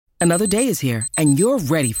Another day is here, and you're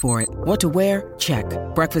ready for it. What to wear? Check.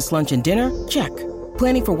 Breakfast, lunch, and dinner? Check.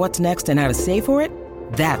 Planning for what's next and how to save for it?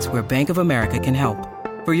 That's where Bank of America can help.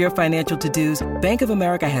 For your financial to-dos, Bank of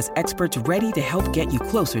America has experts ready to help get you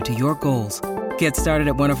closer to your goals. Get started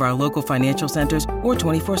at one of our local financial centers or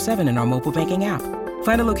 24/7 in our mobile banking app.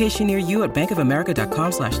 Find a location near you at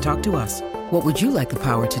bankofamerica.com/talktous. What would you like the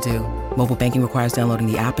power to do? Mobile banking requires downloading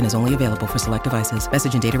the app and is only available for select devices.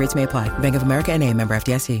 Message and data rates may apply. Bank of America N.A., member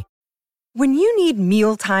FDIC. When you need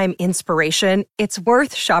mealtime inspiration, it's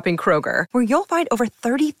worth shopping Kroger, where you'll find over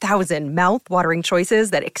 30,000 mouth-watering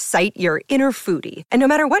choices that excite your inner foodie. And no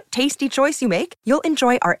matter what tasty choice you make, you'll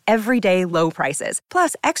enjoy our everyday low prices,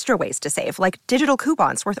 plus extra ways to save, like digital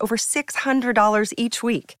coupons worth over $600 each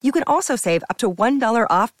week. You can also save up to $1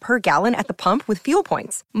 off per gallon at the pump with fuel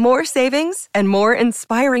points. More savings and more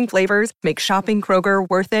inspiring flavors make shopping Kroger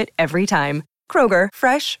worth it every time. Kroger,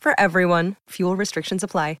 fresh for everyone. Fuel restrictions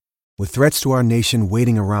apply. With threats to our nation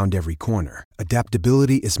waiting around every corner,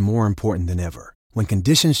 adaptability is more important than ever. When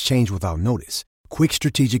conditions change without notice, quick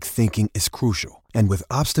strategic thinking is crucial. And with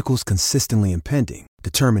obstacles consistently impending,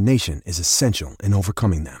 determination is essential in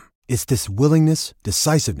overcoming them. It's this willingness,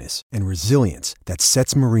 decisiveness, and resilience that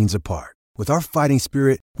sets Marines apart. With our fighting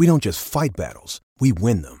spirit, we don't just fight battles, we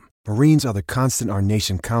win them. Marines are the constant our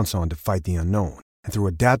nation counts on to fight the unknown. And through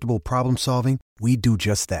adaptable problem solving, we do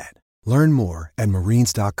just that. Learn more at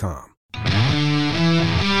marines.com.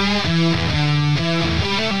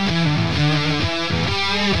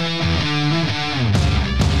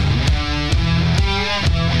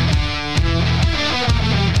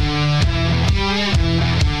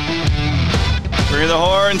 Bring the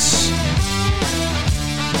horns.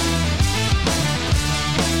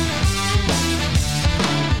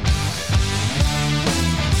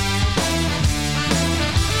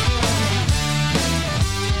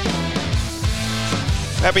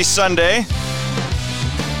 Happy Sunday.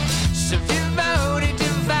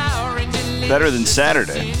 Better than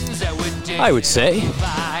Saturday, I would say.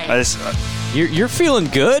 You're feeling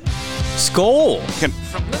good. Skol.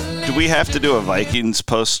 Do we have to do a Vikings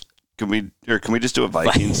post? Can we just do a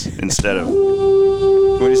Vikings instead of?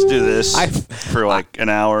 Can we just do this for like an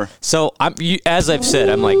hour? So as I've said,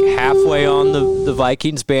 I'm like halfway on the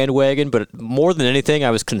Vikings bandwagon, but more than anything,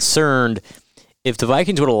 I was concerned if the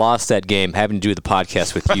Vikings would have lost that game, having to do the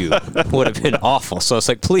podcast with you would have been awful. So it's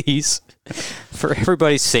like, please, for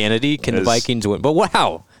everybody's sanity, can the Vikings win? But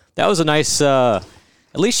wow, that was a nice. At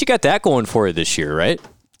least you got that going for you this year, right?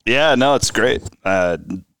 Yeah, no, it's great.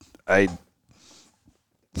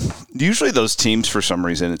 Usually those teams, for some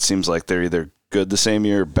reason, it seems like they're either good the same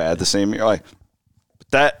year or bad the same year. Like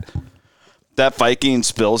that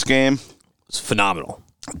Vikings-Bills game was phenomenal.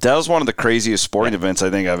 That was one of the craziest sporting events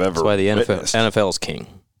I think I've ever. That's why the NFL's king.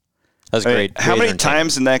 That was great. How many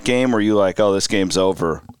times in that game were you like, "Oh, this game's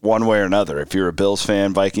over," one way or another? If you're a Bills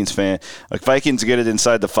fan, Vikings fan, like Vikings get it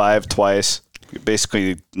inside the 5 twice,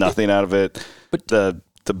 basically nothing out of it. But the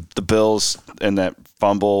Bills and that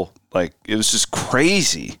fumble, like it was just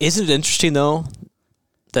crazy. Isn't it interesting though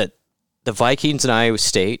that the Vikings and Iowa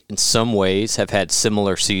State in some ways have had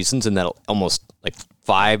similar seasons, and that almost like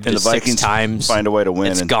 5 to 6 times find a way to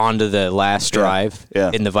win. It's gone to the last drive. Yeah.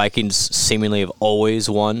 And the Vikings seemingly have always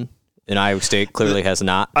won, and Iowa State clearly has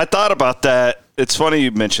not. I thought about that. It's funny you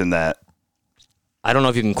mentioned that. I don't know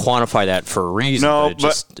if you can quantify that for a reason. No,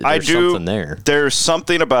 but I do. Something there. There's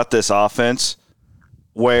something about this offense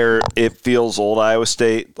where it feels old Iowa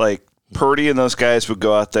State. Like Purdy and those guys would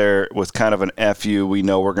go out there with kind of an FU, we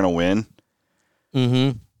know we're going to win.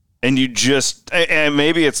 Mm-hmm. And you just, and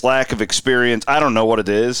maybe it's lack of experience. I don't know what it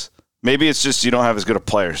is. Maybe it's just you don't have as good of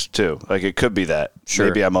players, too. Like, it could be that. Sure.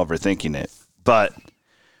 Maybe I'm overthinking it. But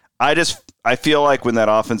I feel like when that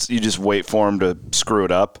offense, you just wait for them to screw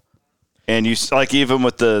it up. And you, like, even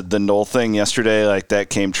with the Knoll thing yesterday, like,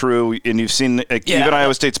 that came true. And you've seen, like, even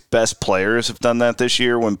Iowa State's best players have done that this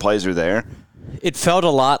year when plays are there. It felt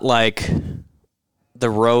a lot like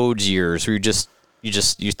the Rhodes years where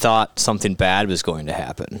you thought something bad was going to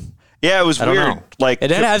happen. Yeah, it was weird. Know. Like,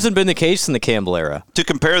 and that hasn't been the case in the Campbell era. To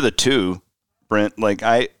compare the two, Brent, like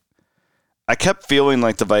I kept feeling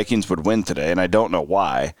like the Vikings would win today, and I don't know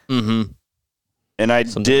why. Mm-hmm. And I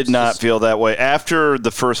did not feel that way. After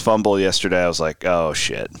the first fumble yesterday, I was like, oh,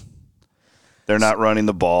 shit. They're not running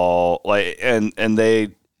the ball. Like, and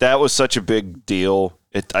that was such a big deal.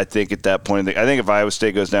 I think at that point, I think if Iowa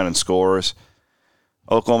State goes down and scores,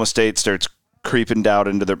 Oklahoma State starts creeping down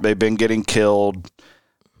into they've been getting killed.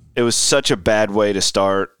 It was such a bad way to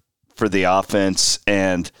start for the offense,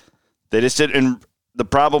 and they just did. And the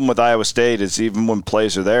problem with Iowa State is even when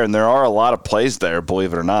plays are there, and there are a lot of plays there,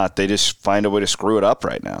 believe it or not, they just find a way to screw it up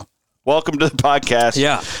right now. Welcome to the podcast.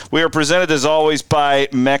 Yeah. We are presented, as always, by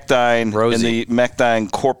Mechdyne Rosie. and the Mechdyne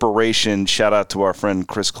Corporation. Shout out to our friend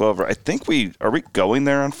Chris Clover. I think are we going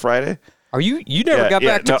there on Friday? Are you never got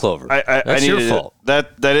back to Clover. That's your fault.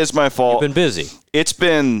 That is my fault. You've been busy. It's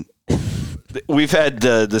been we've had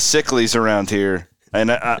the sicklies around here. And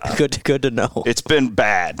good to know. It's been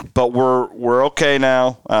bad, but we're okay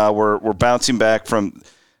now. We're bouncing back from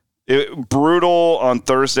brutal on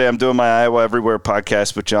Thursday. I'm doing my Iowa Everywhere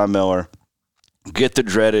podcast with John Miller. Get the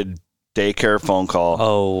dreaded daycare phone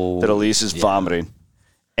call that Elise is vomiting.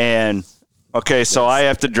 And okay, so I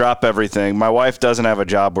have to drop everything. My wife doesn't have a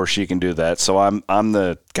job where she can do that, so I'm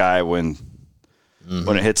the guy when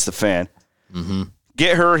it hits the fan. Mm-hmm.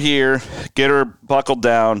 Get her here, get her buckled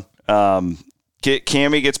down.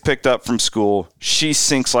 Cammie gets picked up from school. She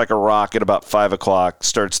sinks like a rock at about 5 o'clock,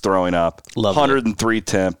 starts throwing up. Lovely. 103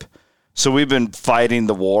 temp. So we've been fighting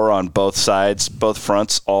the war on both sides, both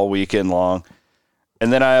fronts all weekend long.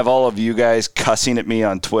 And then I have all of you guys cussing at me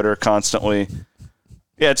on Twitter constantly.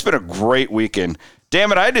 Yeah, it's been a great weekend.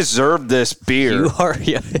 Damn it, I deserve this beer. You are,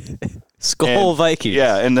 yeah. Skol Vikings.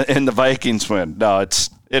 Yeah, and the Vikings win. No, it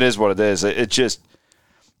is what it is. It just...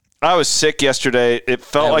 I was sick yesterday. It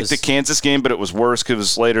felt like the Kansas game, but it was worse because it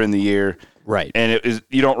was later in the year. Right. And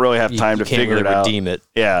you don't really have time to figure it out. Redeem it.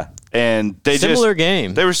 Yeah. And Similar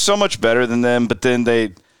game. They were so much better than them, but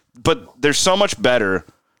they're so much better,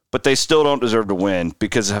 but they still don't deserve to win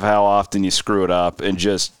because of how often you screw it up and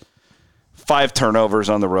just 5 turnovers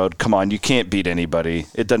on the road. Come on, you can't beat anybody.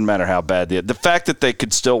 It doesn't matter how bad the fact that they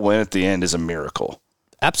could still win at the end is a miracle.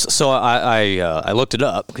 So I looked it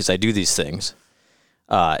up because I do these things.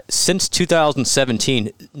 Since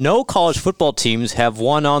 2017, no college football teams have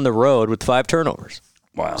won on the road with 5 turnovers.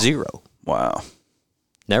 Wow. 0. Wow.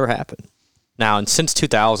 Never happened. Now, and since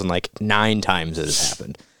 2000, like 9 times it has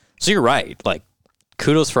happened. So you're right. Like,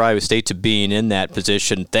 kudos for Iowa State to being in that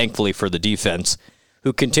position, thankfully for the defense,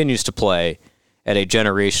 who continues to play at a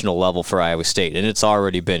generational level for Iowa State. And it's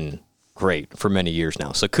already been great for many years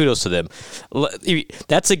now. So kudos to them.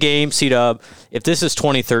 That's a game, C-Dub. If this is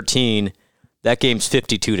 2013... that game's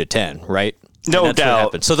 52-10, right? No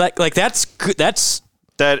doubt. So that's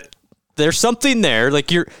good. There's something there.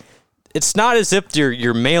 Like it's not as if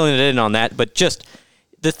you're mailing it in on that, but just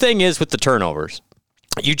the thing is with the turnovers,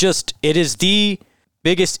 it is the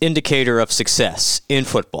biggest indicator of success in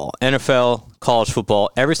football, NFL, college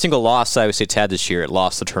football. Every single loss Iowa State's had this year, it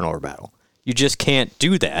lost the turnover battle. You just can't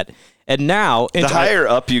do that. And now the higher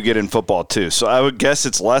up you get in football too. So I would guess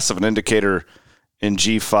it's less of an indicator in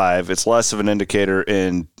G5, it's less of an indicator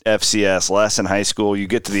in FCS, less in high school. You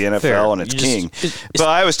get to the NFL Fair. and it's king. But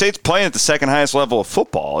Iowa State's playing at the second highest level of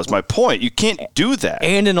football is my point. You can't do that.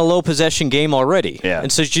 And in a low possession game already. Yeah.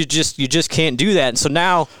 And so you just can't do that. And so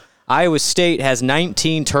now Iowa State has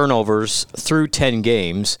 19 turnovers through 10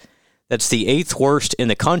 games. That's the 8th worst in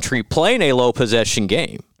the country playing a low possession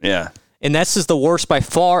game. Yeah. And this is the worst by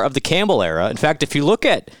far of the Campbell era. In fact, if you look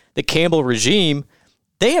at the Campbell regime,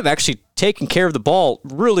 they have actually taken care of the ball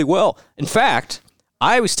really well. In fact,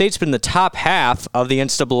 Iowa State's been in the top half of the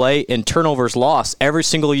NCAA in turnovers lost every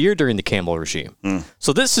single year during the Campbell regime.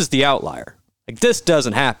 So this is the outlier. Like, this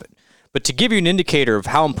doesn't happen. But to give you an indicator of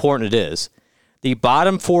how important it is, the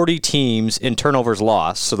bottom 40 teams in turnovers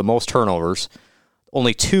lost, so the most turnovers,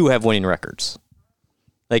 only 2 have winning records.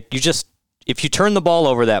 Like, if you turn the ball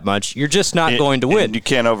over that much, you're just not going to win. And you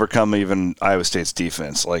can't overcome even Iowa State's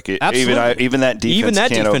defense. Even that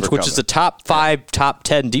defense, which is the top 5, top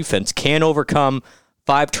 10 defense, can't overcome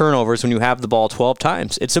 5 turnovers when you have the ball 12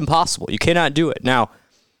 times. It's impossible. You cannot do it. Now,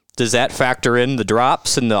 does that factor in the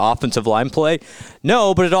drops and the offensive line play?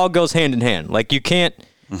 No, but it all goes hand in hand. Like, you can't.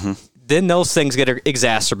 Mm-hmm. Then those things get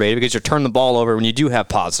exacerbated because you're turning the ball over when you do have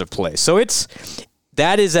positive play. So it's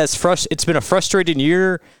been a frustrating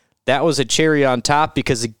year. That was a cherry on top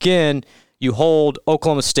because, again, you hold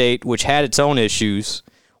Oklahoma State, which had its own issues.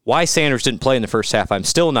 Why Sanders didn't play in the first half, I'm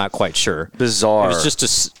still not quite sure. Bizarre. It was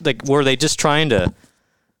just were they just trying to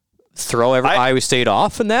throw Iowa State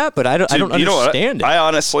off in that? But I don't understand it. I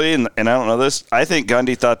honestly, and I don't know this, I think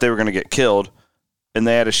Gundy thought they were going to get killed, and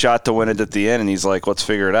they had a shot to win it at the end, and he's like, let's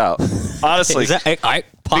figure it out. Honestly.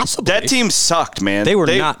 Possibly. That team sucked, man. They were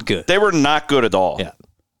not good. They were not good at all. Yeah.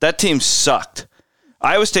 That team sucked.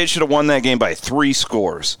 Iowa State should have won that game by 3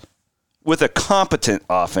 scores. With a competent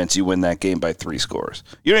offense, you win that game by 3 scores.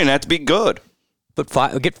 You don't even have to be good. But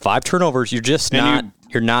get 5 turnovers, you're just not.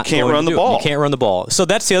 You're not. Can't run the ball. You can't run the ball. So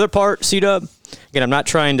that's the other part, C-Dub. Again, I'm not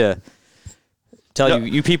trying to tell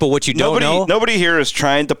you people what you don't know. Nobody here is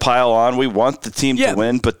trying to pile on. We want the team to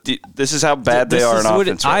win, but this is how bad they are in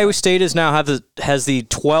offense. Iowa State is now has the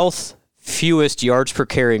 12th fewest yards per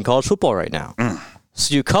carry in college football right now.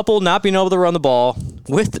 So you couple not being able to run the ball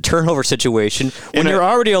with the turnover situation when you're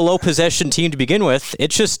already a low possession team to begin with.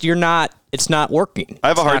 It's just it's not working. I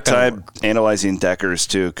have a hard time analyzing Deckers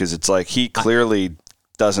too, because it's like he clearly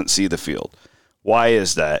doesn't see the field. Why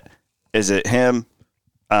is that? Is it him?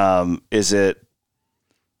 Is it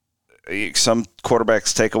some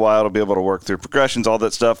quarterbacks take a while to be able to work through progressions, all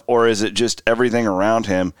that stuff, or is it just everything around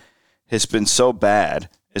him has been so bad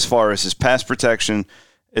as far as his pass protection,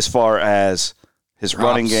 as far as his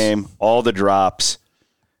running game, all the drops?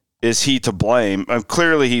 Is he to blame?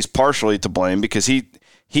 Clearly, he's partially to blame because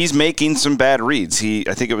he's making some bad reads.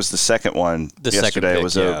 I think it was the second one yesterday. It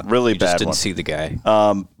was a really bad one. Didn't see the guy.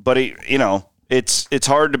 But it's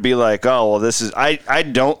hard to be like, oh well, this is. I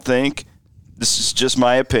don't think this is just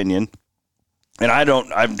my opinion, and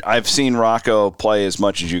I've seen Rocco play as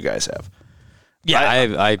much as you guys have.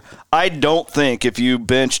 Yeah, I don't think if you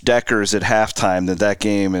bench Deckers at halftime that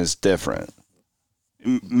game is different.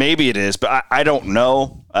 Maybe it is, but I don't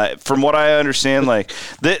know. From what I understand, like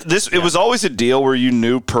it was always a deal where you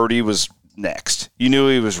knew Purdy was next. You knew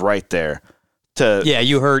he was right there.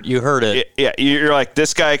 You heard it. Yeah, you're like,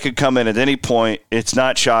 this guy could come in at any point. It's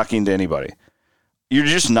not shocking to anybody. You're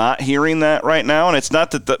just not hearing that right now, and it's not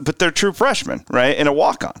but they're true freshmen, right? In a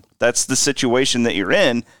walk-on. That's the situation that you're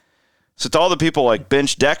in. So to all the people like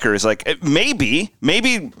bench Deckers, like maybe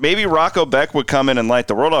Rocco Beck would come in and light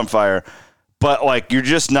the world on fire. But, like, you're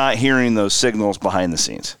just not hearing those signals behind the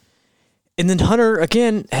scenes. And then Hunter,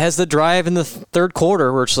 again, has the drive in the third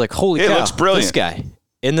quarter where it's like, holy cow, it looks brilliant. This guy.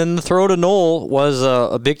 And then the throw to Knoll was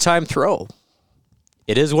a big-time throw.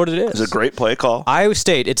 It is what it is. It's a great play call. Iowa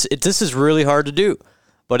State, this is really hard to do.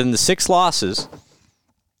 But in the six of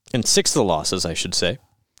the losses, I should say,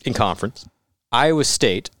 in conference, Iowa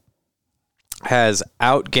State has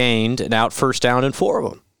outgained and out first down in 4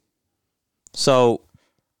 of them. So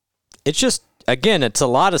it's just, again, it's a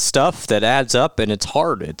lot of stuff that adds up, and it's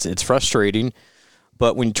hard. It's frustrating.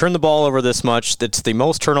 But when you turn the ball over this much, it's the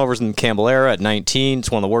most turnovers in the Campbell era at 19.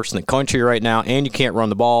 It's one of the worst in the country right now, and you can't run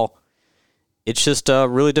the ball. It's just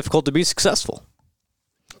really difficult to be successful.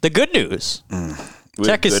 The good news,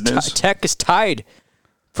 Tech is tied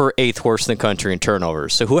for 8th worst in the country in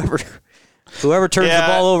turnovers. So whoever turns the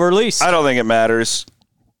ball over least. I don't think it matters.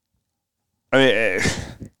 I mean,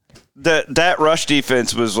 that rush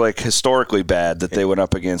defense was like historically bad that they went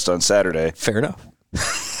up against on Saturday. Fair enough.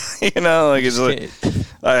 It's like,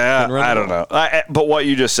 I don't know. But what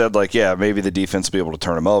you just said, like, yeah, maybe the defense will be able to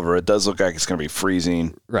turn them over. It does look like it's going to be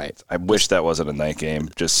freezing. Right. I wish that wasn't a night game,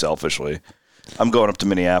 just selfishly. I'm going up to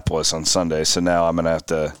Minneapolis on Sunday, so now I'm going to have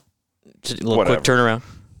to. Just a little quick turnaround.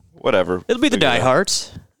 Whatever. It'll be the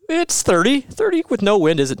diehards. It's 30. 30 with no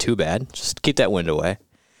wind isn't too bad. Just keep that wind away.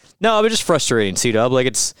 No, but just frustrating, C-Dub.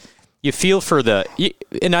 Like, you feel for you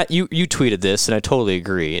tweeted this, and I totally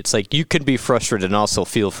agree. It's like you can be frustrated and also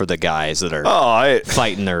feel for the guys that are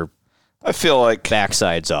fighting their I feel like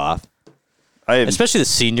backsides off. Especially the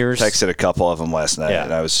seniors. Texted a couple of them last night,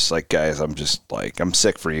 and I was just like, guys, I'm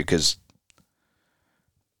sick for you because,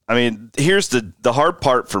 I mean, here's the hard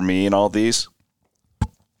part for me in all these.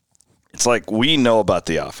 It's like we know about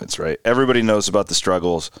the offense, right? Everybody knows about the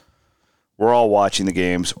struggles. We're all watching the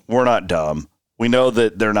games. We're not dumb. We know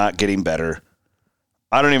that they're not getting better.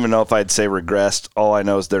 I don't even know if I'd say regressed. All I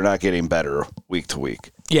know is they're not getting better week to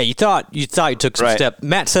week. Yeah, you thought you took some step.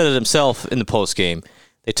 Matt said it himself in the post game.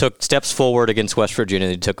 They took steps forward against West Virginia.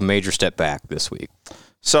 They took a major step back this week.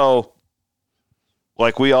 So,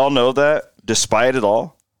 like we all know that, despite it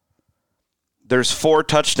all, there's 4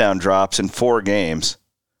 touchdown drops in 4 games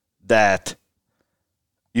that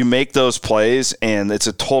you make those plays, and it's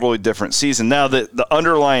a totally different season. Now, the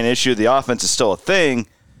underlying issue of the offense is still a thing,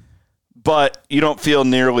 but you don't feel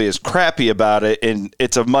nearly as crappy about it, and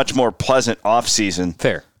it's a much more pleasant offseason.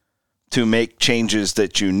 Fair. To make changes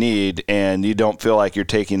that you need, and you don't feel like you're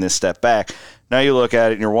taking this step back. Now you look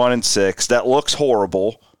at it, and you're 1-6. That looks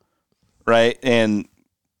horrible, right? And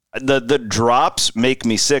the drops make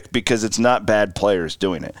me sick because it's not bad players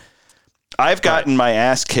doing it. I've gotten my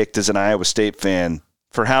ass kicked as an Iowa State fan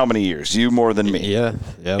for how many years? You more than me. Yeah.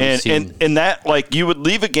 And that, like, you would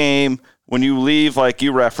leave a game when you leave, like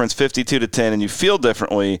you referenced, 52-10, and you feel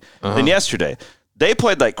differently than yesterday. They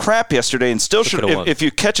played like crap yesterday and still should. If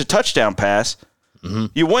you catch a touchdown pass,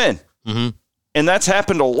 you win. Mm-hmm. And that's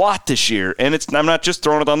happened a lot this year. And I'm not just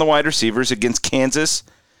throwing it on the wide receivers against Kansas.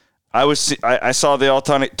 I saw the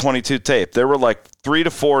all-22 tape. There were like 3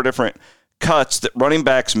 to 4 different cuts that running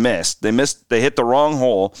backs missed. They hit the wrong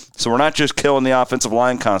hole, so we're not just killing the offensive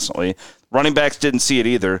line constantly. Running backs didn't see it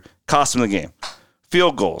either. Cost them the game.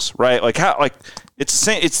 Field goals, right?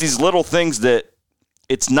 It's these little things that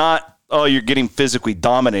it's not, you're getting physically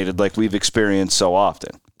dominated like we've experienced so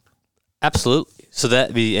often. Absolutely. So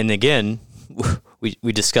and again,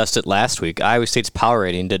 we discussed it last week. Iowa State's power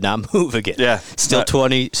rating did not move again. Yeah. Still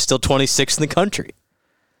 26th in the country.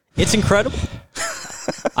 It's incredible.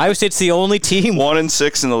 Iowa State's the only team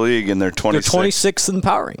 1-6 in the league, and they're 26th. They're 26th in the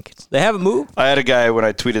power rankings. They haven't moved. I had a guy when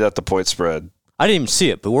I tweeted out the point spread. I didn't even see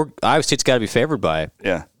it, but Iowa State's got to be favored by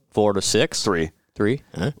 4 to 6, 3.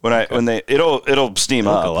 Huh? It'll steam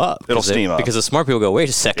up. Go up. It'll steam up because the smart people go, wait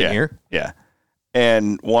a second here. Yeah,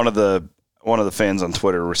 and one of the fans on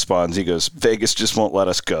Twitter responds. He goes, "Vegas just won't let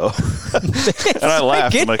us go," and I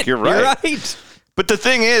laughed. I'm like, "You're right." You're right. But the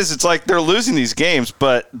thing is, it's like they're losing these games,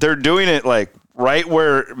 but they're doing it like right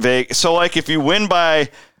where Vegas. So like if you win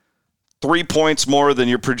by 3 points more than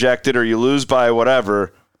you're projected, or you lose by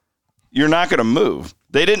whatever, you're not going to move.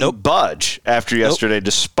 They didn't budge after yesterday,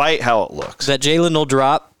 despite how it looks. That Jalen will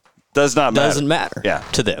drop doesn't matter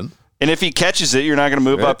to them. And if he catches it, you're not going to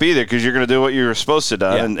move up either because you're going to do what you were supposed to do.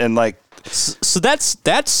 Yeah. And like, so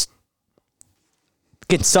that's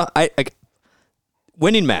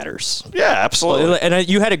winning matters. Yeah, absolutely. And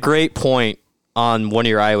you had a great point on one of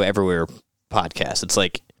your Iowa Everywhere podcasts. It's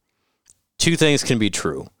like two things can be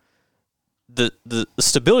true. The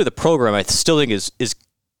stability of the program, I still think is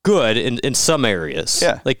good in some areas.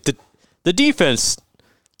 Yeah. Like the defense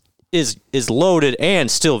is loaded and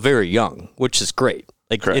still very young, which is great.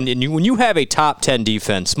 Like when you have a top 10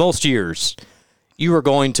 defense, most years you are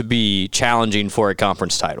going to be challenging for a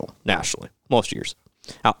conference title nationally. Most years.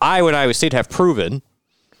 Now Iowa and Iowa State have proven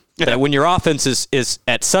that when your offense is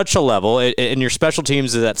at such a level and your special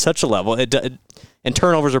teams is at such a level, and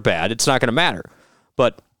turnovers are bad, it's not going to matter.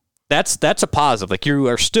 But that's a positive. Like you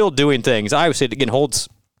are still doing things. Iowa State again holds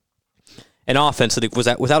an offense that was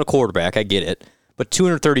without a quarterback. I get it, but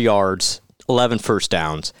 230 yards, 11 first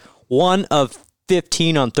downs, 1 of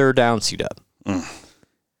 15 on third down, C-Dub.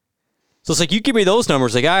 So it's like you give me those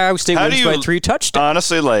numbers. Like Iowa State wins by 3 touchdowns.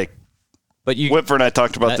 Honestly, like. But Whitford and I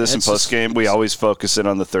talked about this in postgame. We always focus in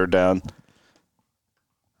on the third down.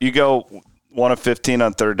 You go 1 of 15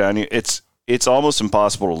 on third down. It's almost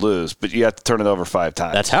impossible to lose, but you have to turn it over 5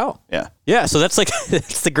 times. That's how. Yeah. Yeah, so that's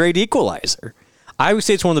that's the great equalizer. Iowa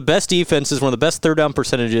State's one of the best defenses, one of the best third down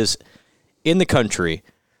percentages in the country,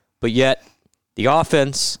 but yet the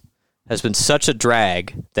offense has been such a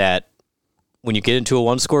drag that when you get into a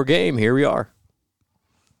one-score game, here we are.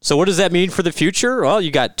 So what does that mean for the future? Well,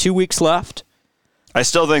 you got 2 weeks left. I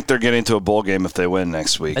still think they're getting to a bowl game if they win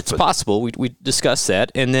next week. It's possible. We discussed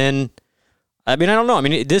that. And then, I don't know.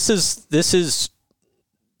 This is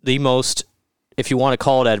the most, if you want to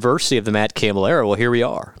call it adversity of the Matt Campbell era, well, here we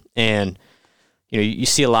are. And, you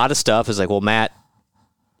see a lot of stuff is like, well,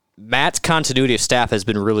 Matt's continuity of staff has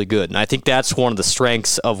been really good. And I think that's one of the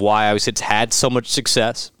strengths of why Iowa State's had so much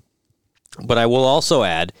success. But I will also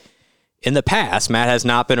add, in the past, Matt has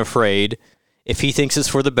not been afraid. If he thinks it's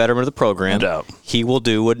for the betterment of the program, he will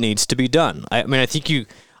do what needs to be done. I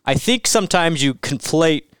think sometimes you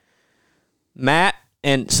conflate Matt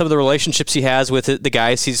and some of the relationships he has with the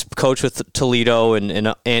guys he's coached with Toledo and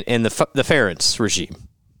the Ferentz regime.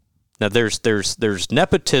 Now there's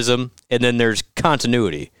nepotism and then there's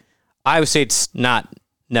continuity. Iowa State's not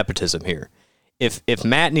nepotism here. If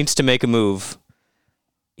Matt needs to make a move,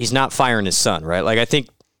 he's not firing his son, right? Like I think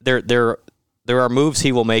there are moves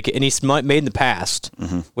he will make, and he's made in the past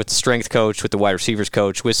with the strength coach, with the wide receivers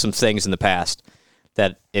coach, with some things in the past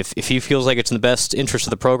that if he feels like it's in the best interest of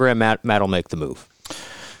the program, Matt will make the move.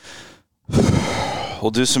 We'll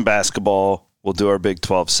do some basketball. We'll do our Big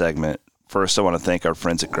 12 segment. First, I want to thank our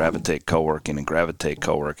friends at Gravitate Co-working and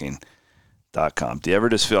gravitatecoworking.com. Do you ever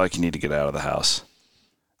just feel like you need to get out of the house?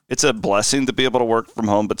 It's a blessing to be able to work from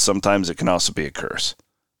home, but sometimes it can also be a curse.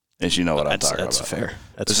 As you know what I'm talking about. That's fair.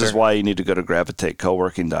 This is why you need to go to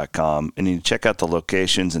gravitatecoworking.com and you need to check out the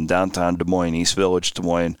locations in downtown Des Moines, East Village, Des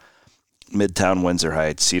Moines, Midtown, Windsor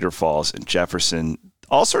Heights, Cedar Falls, and Jefferson.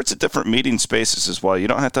 All sorts of different meeting spaces as well. You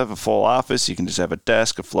don't have to have a full office. You can just have a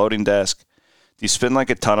desk, a floating desk. Do you spend like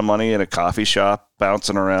a ton of money in a coffee shop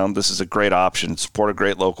bouncing around? This is a great option. Support a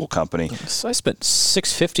great local company. So I spent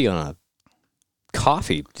 $650 on a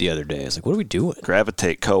coffee the other day. I was like, what are we doing?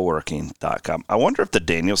 Gravitatecoworking.com. I wonder if the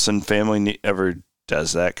Danielson family ever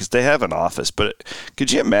does that because they have an office. But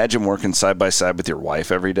could you imagine working side by side with your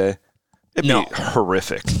wife every day? It'd be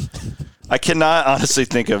horrific. I cannot honestly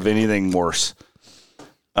think of anything worse.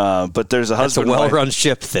 But there's a husband. It's a well-run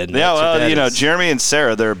ship, then. Yeah, well, Jeremy and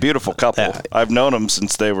Sarah, they're a beautiful couple. I've known them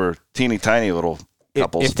since they were teeny tiny little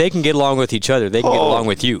couples. If they can get along with each other, they can get along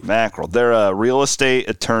with you. Mackerel. They're a real estate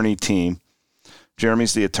attorney team.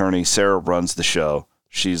 Jeremy's the attorney. Sarah runs the show.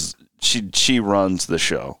 She runs the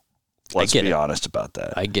show. Let's be honest about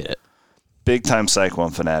that. I get it. Big time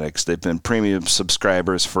Cyclone fanatics. They've been premium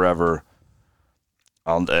subscribers forever.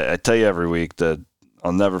 I tell you every week that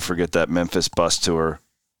I'll never forget that Memphis bus tour.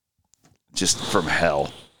 Just from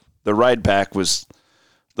hell. The ride back was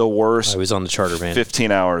the worst. I was on the charter van. 15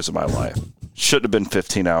 hours of my life. Shouldn't have been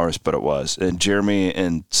 15 hours, but it was. And Jeremy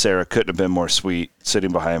and Sarah couldn't have been more sweet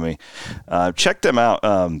sitting behind me. Check them out.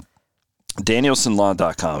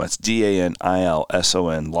 DanielsonLaw.com. It's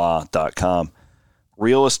DANILSON law.com.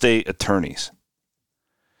 Real estate attorneys.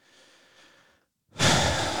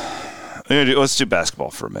 Let's do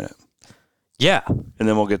basketball for a minute. Yeah. And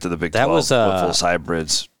then we'll get to the Big 12. That was Wiffles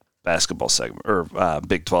Hybrids basketball segment, or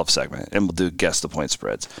Big 12 segment, and we'll do guess the point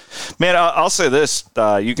spreads. Man, I'll say this.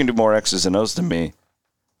 You can do more X's and O's than me.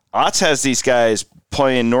 Otts has these guys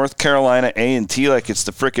playing North Carolina A&T like it's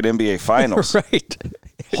the frickin' NBA Finals. Right.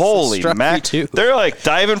 Holy mac. They're like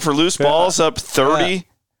diving for loose balls up 30.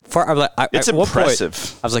 It's impressive.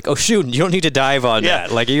 Point, I was like, oh, shoot, you don't need to dive on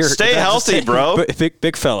that. Like, stay healthy, bro.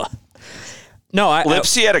 Big fella. No,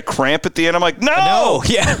 Lipsy had a cramp at the end. I'm like, no.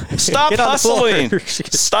 Yeah. Stop hustling.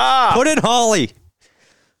 Stop. Put in Holly.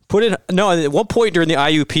 At one point during the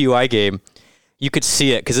IUPUI game, you could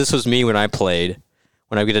see it, because this was me when I played,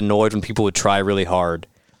 when I would get annoyed when people would try really hard,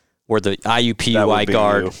 where the IUPUI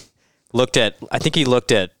guard looked at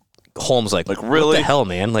Holmes like really? What the hell,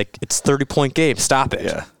 man? Like, it's a 30-point game. Stop it.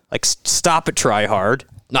 Yeah. Like, stop it, try hard.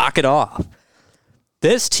 Knock it off.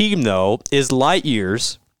 This team, though, is light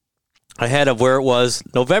years ahead of where it was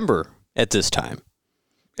November at this time.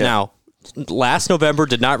 Yeah. Now, last November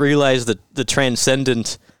did not realize the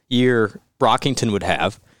transcendent year Brockington would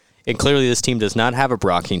have, and clearly this team does not have a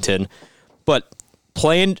Brockington, but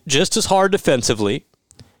playing just as hard defensively,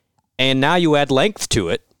 and now you add length to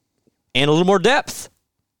it and a little more depth.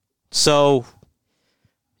 So,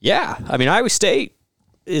 yeah, I mean, Iowa State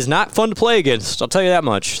is not fun to play against. I'll tell you that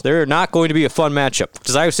much. They're not going to be a fun matchup.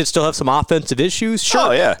 Does Iowa State still have some offensive issues? Sure.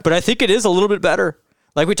 Oh, yeah. But I think it is a little bit better.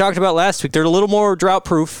 Like we talked about last week, they're a little more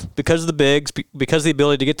drought-proof because of the bigs, because of the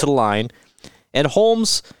ability to get to the line. And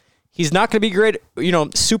Holmes, he's not going to be great,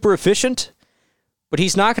 super efficient, but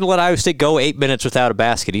he's not going to let Iowa State go 8 minutes without a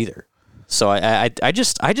basket either. So I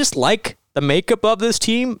just like the makeup of this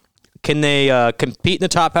team. Can they compete in the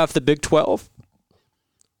top half of the Big 12?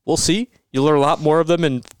 We'll see. You'll learn a lot more of them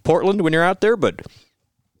in Portland when you're out there, but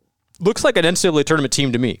looks like an NCAA tournament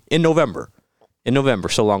team to me in November.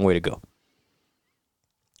 So a long way to go.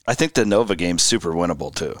 I think the Nova game's super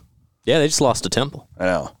winnable, too. Yeah, they just lost to Temple. I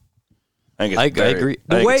know. I agree.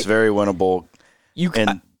 I think it's very winnable.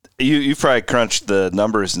 You've probably crunched the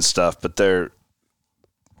numbers and stuff, but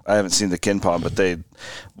I haven't seen the KenPom,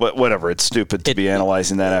 but whatever. It's stupid to be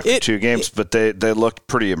analyzing that after 2 games, but they look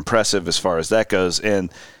pretty impressive as far as that goes.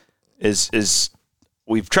 And is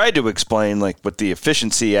we've tried to explain like what the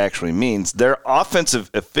efficiency actually means. Their offensive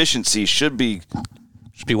efficiency should be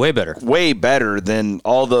way better than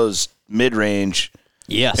all those mid-range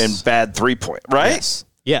and bad 3-point, right?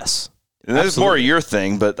 Yes. And that's more your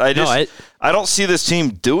thing, but I don't see this team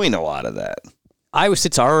doing a lot of that. Iowa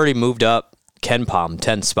State's already moved up KenPom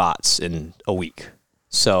 10 spots in a week.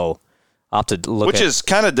 So I'll have to look Which is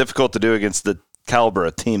kind of difficult to do against the caliber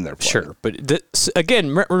of team they're playing. Sure, but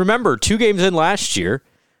again, remember, 2 games in last year,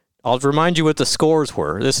 I'll remind you what the scores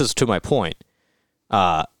were. This is to my point.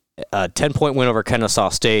 A 10-point win over Kennesaw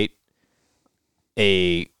State,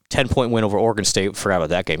 a 10-point win over Oregon State. Forgot about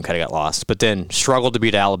that game, kind of got lost. But then struggled to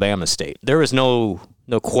beat Alabama State. There was no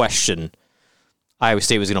question Iowa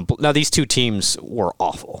State was going to... Now, these 2 teams were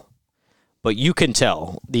awful. But you can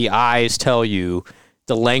tell. The eyes tell you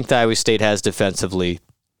the length Iowa State has defensively.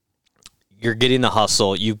 You're getting the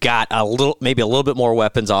hustle. You've got maybe a little bit more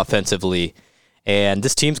weapons offensively. And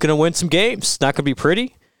this team's going to win some games. It's not going to be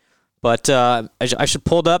pretty. But I should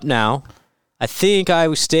pull it up now. I think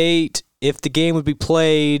Iowa State, if the game would be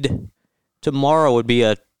played tomorrow, would be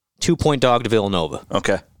a 2-point dog to Villanova.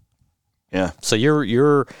 Okay. Yeah. So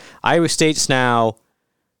your Iowa State's now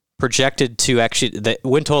projected to actually, the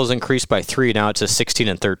win total has increased by 3. Now it's a 16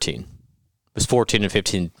 and 13. It was 14 and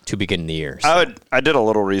 15 to begin the year. So. I did a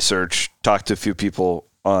little research, talked to a few people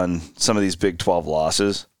on some of these Big 12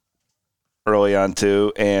 losses early on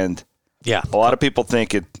too, and yeah, a lot of people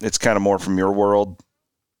think it's kind of more from your world,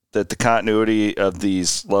 that the continuity of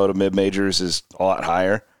these low to mid majors is a lot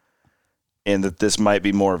higher. and that this might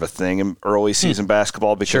be more of a thing in early season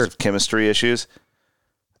basketball because of chemistry issues,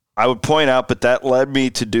 I would point out, but that led me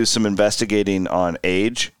to do some investigating on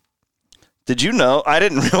age. Did you know? I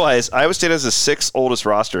didn't realize Iowa State has the 6th oldest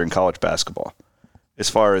roster in college basketball. As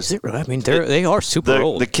far as is it really? I mean, they are super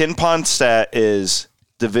old. The KenPom stat is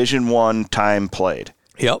Division I time played.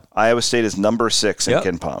 Yep. Iowa State is number 6 in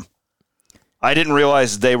KenPom. I didn't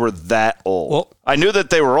realize they were that old. Well, I knew that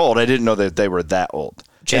they were old. I didn't know that they were that old.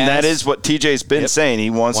 And that is what TJ's been saying.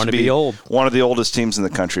 He wants to be old. One of the oldest teams in the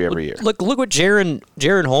country every year. Look what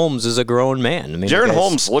Jaron Holmes is a grown man. I mean, Jaron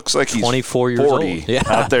Holmes looks like he's 24 years 40 old.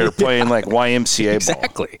 out there playing like YMCA ball.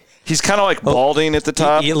 Exactly. He's kind of like balding at the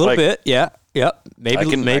top. A little bit, yeah. Yep.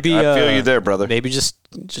 Maybe I feel you there, brother. Maybe just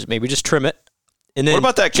trim it. And then what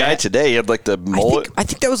about that guy today? He had like the mullet. I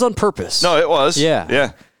think that was on purpose. No, it was.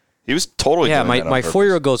 Yeah. He was totally doing that on my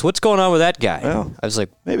 4-year-old goes, "What's going on with that guy?" Well, I was like,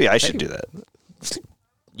 maybe I should do that.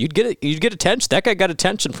 You'd get attention. That guy got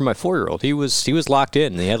attention from my 4-year-old. He was locked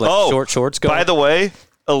in. He had like short shorts going. By the way,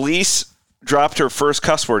 Elise dropped her first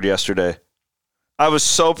cuss word yesterday. I was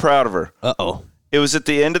so proud of her. Uh-oh. It was at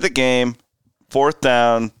the end of the game, 4th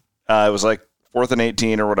down. It was like 4th and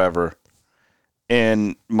 18 or whatever.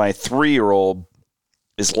 And my 3-year-old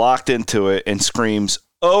is locked into it and screams,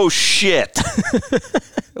 "Oh, shit."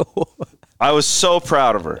 I was so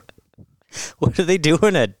proud of her. What are they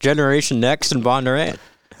doing at Generation Next and Bondurant?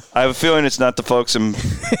 I have a feeling it's not the folks in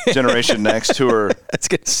Generation Next who are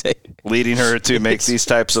leading her to make these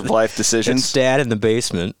types of life decisions. It's Dad in the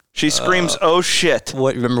basement. She screams, "Oh, shit."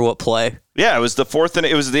 Remember what play? Yeah, it was the 4th, and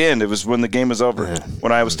it was the end. It was when the game was over,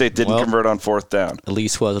 when Iowa State didn't convert on 4th down.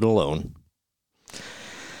 Elise wasn't alone.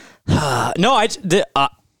 No,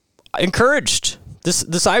 encouraged.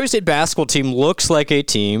 This Iowa State basketball team looks like a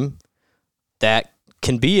team that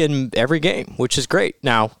can be in every game, which is great.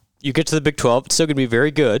 Now, you get to the Big 12, it's still going to be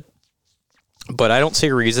very good, but I don't see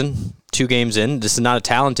a reason 2 games in. This is not a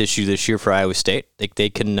talent issue this year for Iowa State. They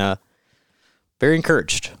can very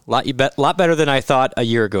encouraged. Lot better than I thought a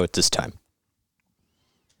year ago at this time.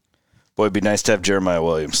 Boy, it'd be nice to have Jeremiah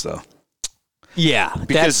Williams, though. Yeah,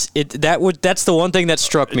 because that's the one thing that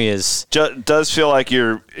struck me is does feel like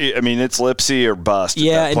it's Lipsy or bust.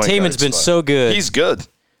 Yeah, and Taman's been so good. He's good.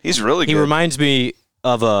 He's really good. He reminds me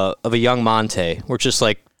of a young Monte. We're just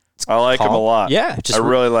like I like him a lot. Yeah, I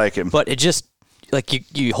really like him. But it just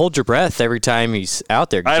like you hold your breath every time he's out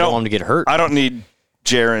there. You don't want him to get hurt. I don't need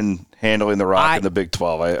Jaron handling the rock in the Big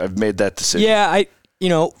 12. I've made that decision. Yeah,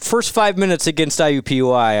 first 5 minutes against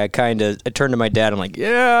IUPUI, I turned to my dad. I'm like,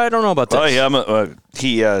 yeah, I don't know about this. Oh, yeah,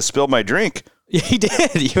 he spilled my drink. Yeah, he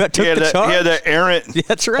did. He took the charge. He had that errant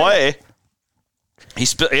That's right. play. He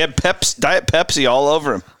had Diet Pepsi all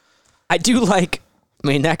over him. I do like. I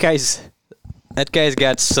mean, that guy's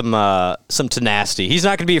got some tenacity. He's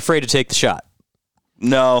not going to be afraid to take the shot.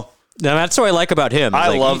 No. That's what I like about him.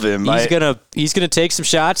 I love him. He's gonna take some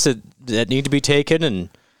shots that need to be taken, and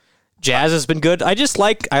Jazz has been good. I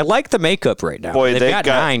like the makeup right now. Boy, they've got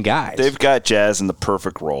 9 guys. They've got Jazz in the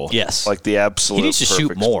perfect role. Yes, like the absolute. He needs to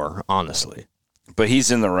shoot more, honestly. But he's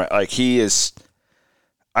in the he is.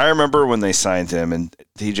 I remember when they signed him, and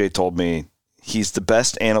TJ told me he's the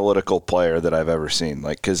best analytical player that I've ever seen.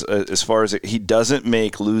 Like, because as far as he doesn't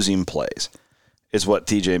make losing plays, is what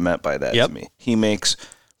TJ meant by that to me. He makes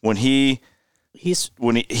when he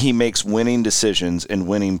makes winning decisions and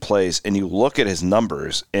winning plays, and you look at his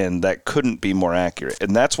numbers, and that couldn't be more accurate.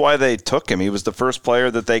 And that's why they took him. He was the first player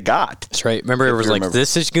that they got. That's right. Remember, it was like,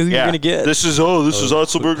 this is who you're going to get. This is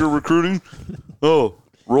Otzelberger recruiting. Oh,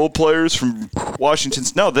 role players from Washington.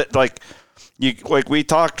 No, that we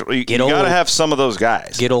talked. You got to have some of those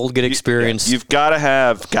guys. Get old, get experience. You've got to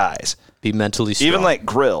have guys. Be mentally strong. Even like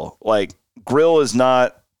Grill. Like, Grill is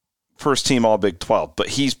not first team all Big 12, but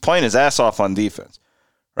he's playing his ass off on defense,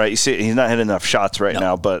 right? You see, he's not hitting enough shots right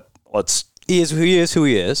now, but he is who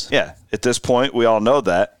he is. Yeah, at this point, we all know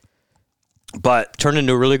that. But turned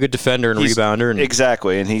into a really good defender and rebounder, and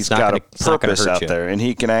exactly, and he's got a purpose out there, and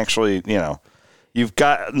he can actually, you've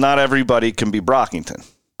got not everybody can be Brockington.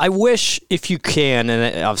 I wish if you can,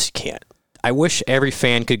 and I obviously can't. I wish every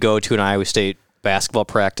fan could go to an Iowa State basketball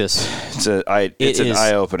practice. It's an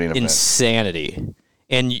eye-opening event. Insanity.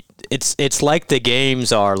 And it's like the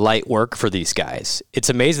games are light work for these guys. It's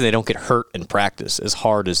amazing they don't get hurt in practice as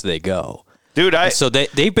hard as they go. Dude, so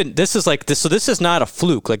they've been this is not a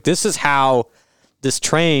fluke. Like, this is how this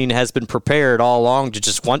train has been prepared all along to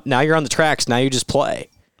just now you're on the tracks, now you just play.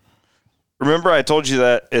 Remember I told you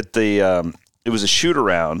that at the it was a shoot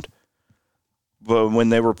around, but when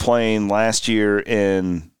they were playing last year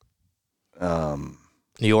in New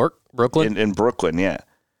York, Brooklyn? In Brooklyn, yeah.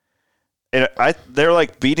 And they're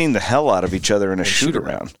like beating the hell out of each other in a shoot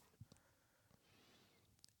around.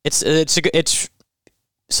 So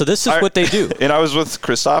this is what they do. And I was with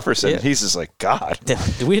Christopherson. Yeah. He's just like, God.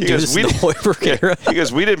 We didn't do this in the Hoiberg era. He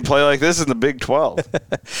goes, we didn't play like this in the Big 12.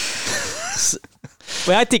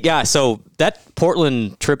 Well, I think, so that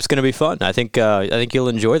Portland trip's going to be fun. I think you'll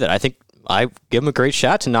enjoy that. I think I give them a great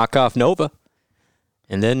shot to knock off Nova.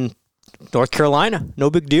 And then North Carolina, no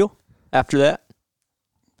big deal after that.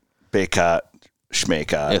 Baycott,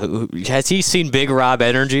 Schmaycott. Has he seen Big Rob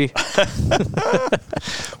energy?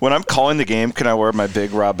 When I'm calling the game, can I wear my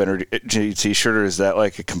Big Rob energy T-shirt, or is that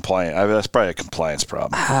like a compliance? I mean, that's probably a compliance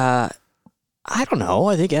problem. I don't know.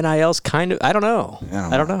 I think NIL's kind of. I don't know.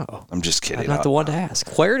 I don't know. I'm just kidding. I'm not the one to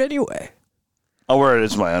ask. Wear it anyway. I'll wear it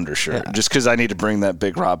as my undershirt, just because I need to bring that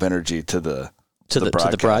Big Rob energy to the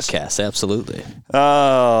broadcast. Absolutely.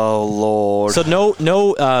 Oh Lord. So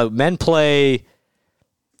no men play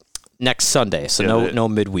next Sunday. So no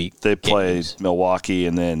midweek. They play games. Milwaukee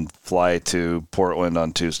and then fly to Portland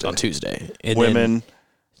on Tuesday. And women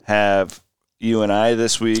have you and I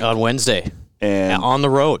this week on Wednesday. And on the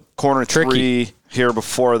road. Corner Tricky. 3 here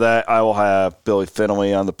before that, I will have Billy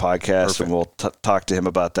Finley on the podcast. Perfect. And we'll talk to him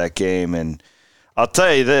about that game. And I'll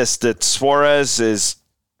tell you this, that Suarez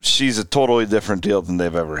she's a totally different deal than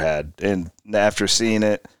they've ever had. And after seeing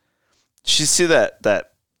it, you see that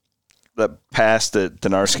pass that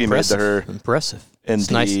Donarski made to her. Impressive. And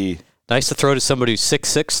it's nice to throw to somebody who's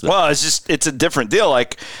 6'6". Well, it's a different deal.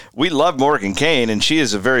 Like, we love Morgan Kane, and she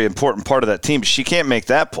is a very important part of that team, but she can't make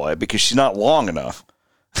that play because she's not long enough.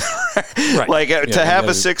 Right. Like, to have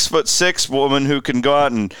a 6'6" woman who can go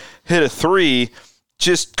out and hit a three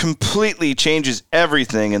just completely changes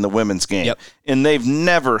everything in the women's game. Yep. And they've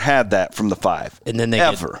never had that from the 5. And then they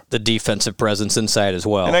get the defensive presence inside as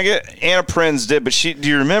well. And I get Anna Prinz did, but do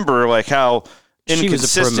you remember like how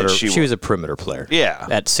inconsistent she was a perimeter player. Yeah.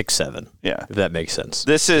 At 6'7". Yeah. If that makes sense.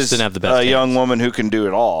 This is didn't have the best young woman who can do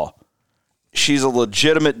it all. She's a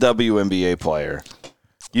legitimate WNBA player.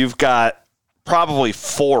 You've got probably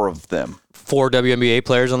 4 of them. 4 WNBA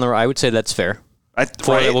players on the I would say that's fair.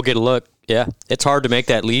 4 that will get a look. Yeah. It's hard to make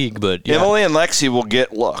that league, but yeah. Emily and Lexi will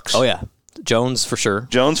get looks. Oh, yeah. Jones for sure.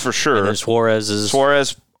 And then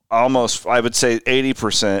Suarez almost, I would say,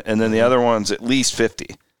 80%, and then the other one's at least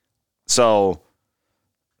 50. So,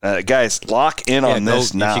 guys, lock in on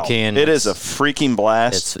this now. If you can. It is a freaking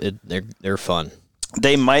blast. They're fun.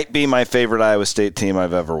 They might be my favorite Iowa State team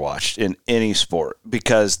I've ever watched in any sport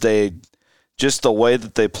because just the way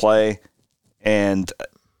that they play, and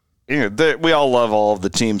we all love all of the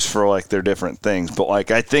teams for like their different things, but like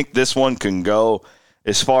I think this one can go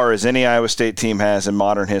as far as any Iowa State team has in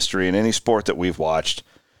modern history in any sport that we've watched.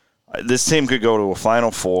 This team could go to a Final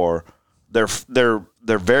Four. They're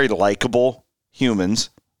very likable humans,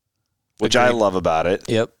 which I love about it.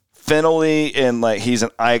 Yep. Finley, and like he's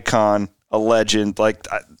an icon, a legend. Like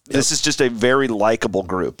this is just a very likable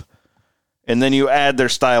group. And then you add their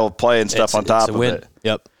style of play and stuff on top of it.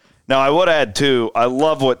 Yep. Now I would add too, I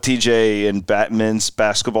love what TJ and men's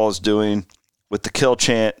basketball is doing with the kill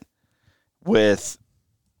chant.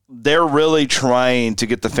 They're really trying to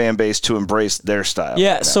get the fan base to embrace their style.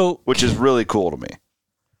 Yeah. Right now, so which is really cool to me.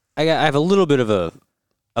 I have a little bit of a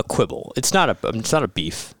quibble. It's not a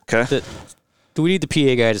beef. Okay. Do we need the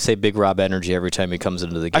PA guy to say Big Rob energy every time he comes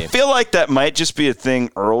into the game? I feel like that might just be a thing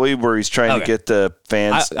early where he's trying to get the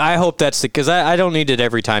fans. I hope that's because I don't need it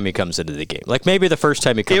every time he comes into the game. Like maybe the first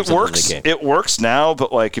time he comes into the game. It works now,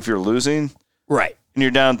 but like if you're losing, right, and you're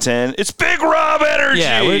down 10, it's Big Rob energy.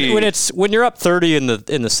 Yeah, when you're up 30 in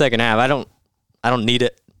the second half, I don't need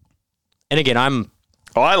it. And again,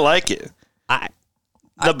 I like it.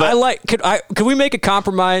 Can we make a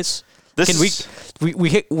compromise?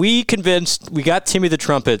 We convinced we got Timmy the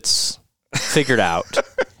Trumpets figured out,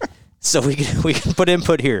 so we can put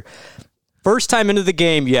input here. First time into the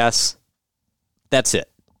game, yes, that's it.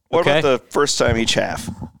 What about the first time each half?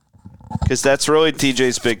 Because that's really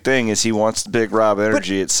TJ's big thing is he wants the Big Rob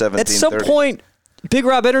energy at 17:30. At some point, Big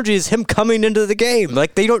Rob energy is him coming into the game.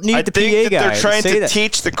 Like they don't need the PA guy. They're trying to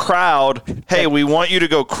teach the crowd, hey, we want you to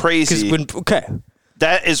go crazy.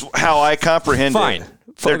 That is how I comprehend it.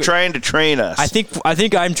 They're trying to train us. I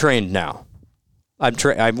think I'm trained now.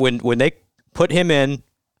 When they put him in,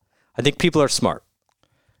 I think people are smart.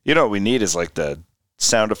 You know what we need is like the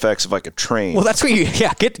sound effects of like a train. Well, that's what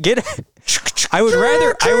get. I'd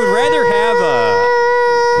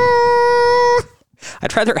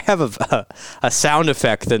rather have a sound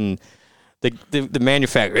effect than the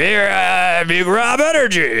manufacturer. Big Rob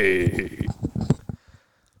energy.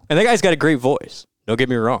 And that guy's got a great voice. Don't get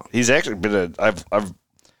me wrong. He's actually been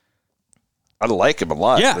I like him a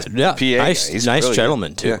lot. Yeah. PA Nice really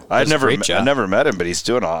gentleman, good. too. Yeah. I never met him, but he's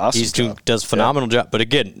doing an awesome job. He does a phenomenal job. But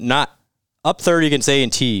again, not up 30 against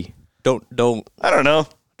A&T. Don't. I don't know.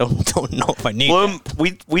 Don't know if I need Blum,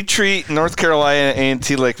 that. we treat North Carolina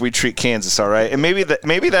A&T like we treat Kansas, all right? And maybe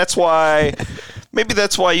that's why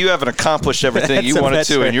you haven't accomplished everything you wanted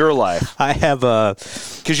to in your life. I have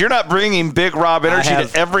because you're not bringing Big Rob energy to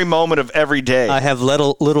every moment of every day. I have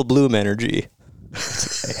little Bloom energy.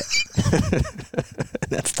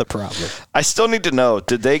 That's the problem. I still need to know,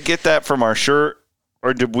 did they get that from our shirt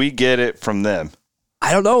or did we get it from them?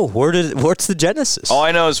 I don't know. What's the genesis? All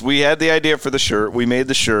I know is we had the idea for the shirt. We made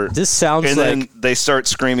the shirt. This sounds and like... then they start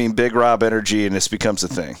screaming Big Rob energy and this becomes a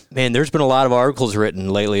thing. Man, there's been a lot of articles written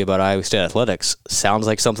lately about Iowa State athletics. Sounds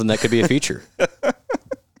like something that could be a feature.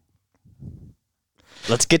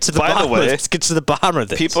 Let's get to the bottom. By the way, let's get to the bottom of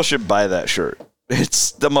this. People should buy that shirt.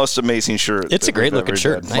 It's the most amazing shirt. It's a great looking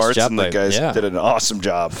shirt. Nice Martz job, and the guys did an awesome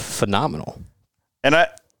job. Phenomenal. And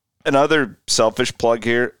another selfish plug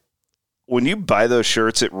here. When you buy those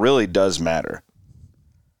shirts, it really does matter.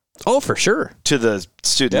 Oh, for sure. To the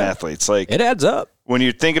student athletes. Like, it adds up. When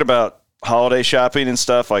you're thinking about holiday shopping and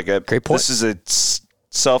stuff, like great point. This is a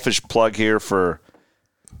selfish plug here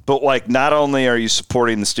but like not only are you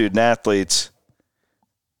supporting the student athletes,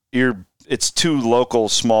 it's two local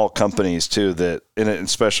small companies too that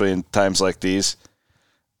especially in times like these,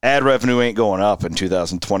 ad revenue ain't going up in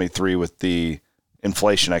 2023 with the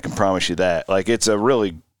inflation. I can promise you that. Like, it's a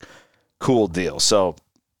really cool deal. So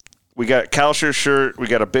we got Kalsher's shirt, we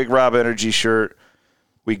got a Big Rob Energy shirt,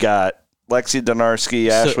 we got Lexi Donarski,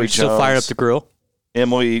 Ashley Jones. Still Fire Up the Grill.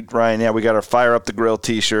 Emily Ryan. Yeah, we got our Fire Up the Grill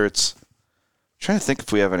T-shirts. I'm trying to think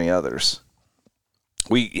if we have any others.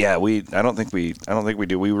 I don't think we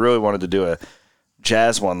do. We really wanted to do a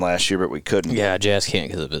Jazz one last year, but we couldn't. Yeah, Jazz can't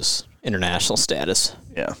because of his international status.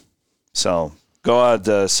 Yeah. So go out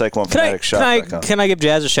to CycloneFanaticShop.com. Can I give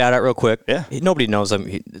Jazz a shout out real quick? Yeah. Nobody knows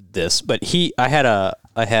this, but I had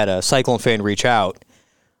a Cyclone fan reach out,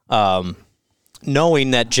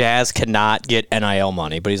 knowing that Jazz cannot get NIL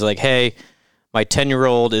money, but he's like, hey, my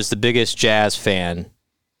 10-year-old is the biggest Jazz fan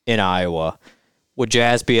in Iowa. Would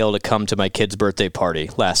Jazz be able to come to my kid's birthday party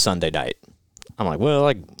last Sunday night? I'm like,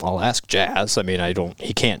 well, I'll ask Jazz. I mean,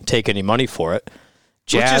 he can't take any money for it.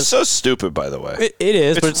 Jazz, which is so stupid, by the way. It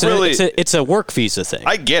is, but it's a work visa thing.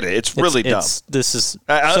 I get it. It's really dumb.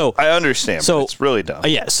 I understand, but it's really dumb.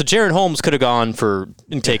 Yeah, so Jaron Holmes could have gone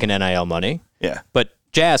and taken NIL money. Yeah. But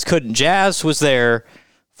Jazz couldn't. Jazz was there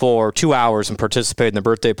for 2 hours and participated in the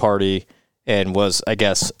birthday party and was, I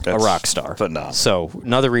guess, a rock star. Phenomenal. So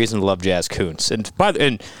another reason to love Jazz Kuntz. And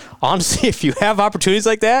honestly, if you have opportunities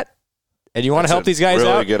like that and you want to help these guys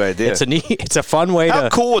out, good idea. It's a fun way. How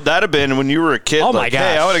cool would that have been when you were a kid? Oh my gosh!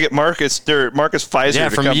 Hey, I want to get Marcus Pfizer. Yeah,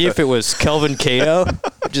 from me if it was Kelvin Cato,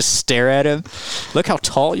 just stare at him. Look how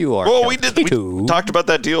tall you are. Well, we talked about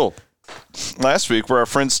that deal last week where our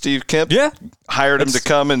friend Steve Kemp hired him to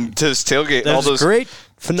come and to his tailgate. All those great.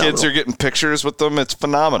 Phenomenal. Kids are getting pictures with them. It's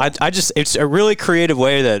phenomenal. It's a really creative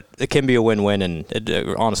way that it can be a win-win, and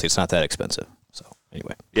honestly, it's not that expensive. So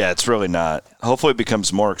anyway. Yeah, it's really not. Hopefully it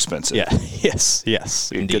becomes more expensive. Yeah. Yes.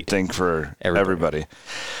 A good thing for everybody.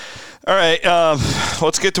 All right.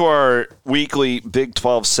 Let's get to our weekly Big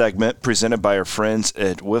 12 segment presented by our friends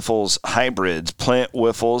at Wiffles Hybrids. Plant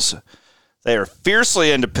Wiffles. They are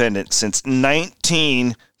fiercely independent since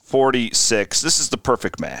 1946. This is the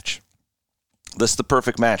perfect match. This is the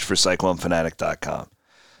perfect match for CycloneFanatic.com.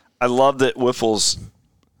 I love that Wiffles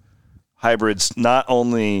Hybrids not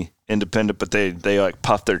only independent, but they like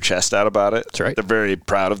puff their chest out about it. That's right. They're very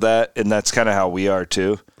proud of that, and that's kind of how we are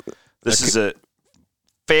too. This is a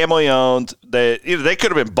family owned. They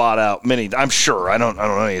could have been bought out many. I'm sure. I don't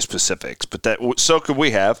know any specifics, but so could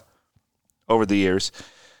we have over the years.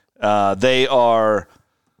 They are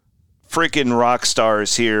freaking rock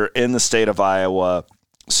stars here in the state of Iowa.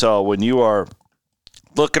 So when you are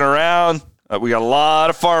looking around, we got a lot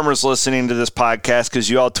of farmers listening to this podcast because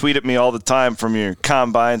you all tweet at me all the time from your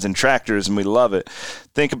combines and tractors, and we love it.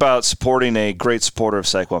 Think about supporting a great supporter of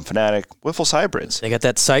Cyclone Fanatic, Wiffles Hybrids. They got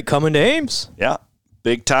that site coming to Ames. Yeah,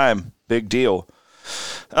 big time, big deal.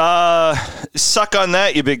 Suck on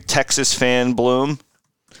that, you big Texas fan, Bloom.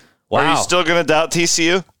 Wow. Are you still going to doubt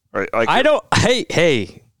TCU? I don't.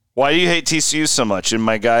 Hey. Why do you hate TCU so much? And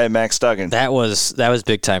my guy Max Duggan. That was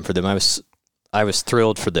big time for them. I was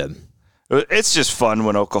thrilled for them. It's just fun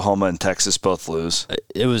when Oklahoma and Texas both lose.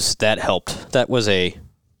 That helped. That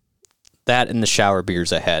and the shower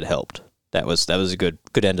beers I had helped. That was a good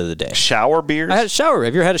end of the day. Shower beers? I had a shower.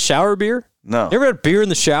 Have you ever had a shower beer? No. You ever had beer in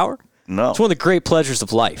the shower? No. It's one of the great pleasures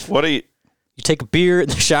of life. What do you? You take a beer in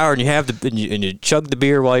the shower and you chug the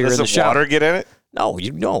beer while you're in the shower. Does the water get in it? No,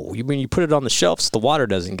 you put it on the shelf so the water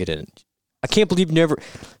doesn't get in it. I can't believe you've never.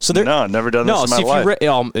 No, I've never done this in my life.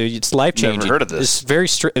 It's life changing. Never heard of this. It's very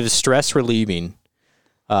stress relieving.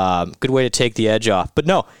 Good way to take the edge off. But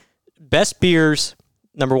no, best beers.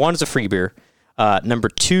 Number 1 is a free beer. Number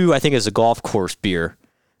 2, I think, is a golf course beer.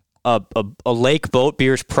 A lake boat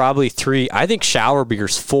beer is probably 3. I think shower beer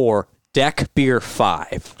is 4. Deck beer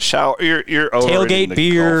 5. Shower. You're tailgate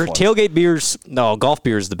beer. Tailgate beers. No, golf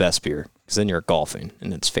beer is the best beer because then you're golfing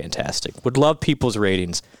and it's fantastic. Would love people's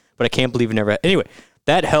ratings. But I can't believe you never. Anyway,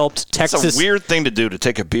 that helped Texas. It's a weird thing to do to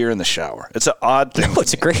take a beer in the shower. It's an odd thing. No,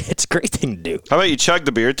 it's a great thing to do. How about you chug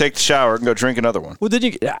the beer, take the shower, and go drink another one? Well,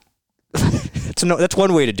 then that's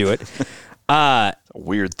one way to do it. A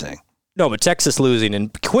weird thing. No, but Texas losing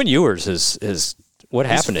and Quinn Ewers is what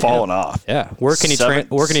happened to him? Fallen off. Yeah, where can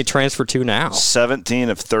he transfer to now? 17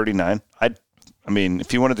 of 39. I mean,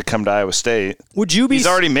 if he wanted to come to Iowa State, would you be? He's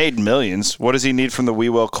already made millions. What does he need from the We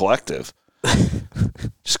Will Collective?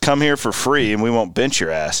 Just come here for free and we won't bench your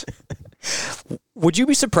ass. Would you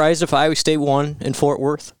be surprised if Iowa State won in Fort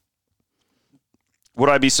Worth? Would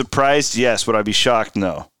I be surprised? Yes. Would I be shocked?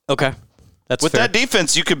 No. Okay. That's with fair. That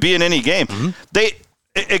defense, you could be in any game. Mm-hmm.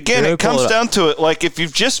 It comes down to it. Like if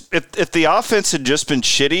the offense had just been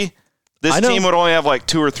shitty, this team would only have like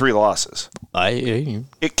 2 or 3 losses.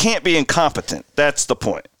 It can't be incompetent. That's the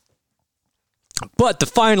point. But the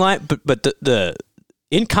fine line, but the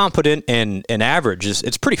incompetent and average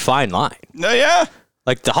it's pretty fine line. No, yeah.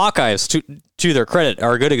 Like the Hawkeyes, to their credit,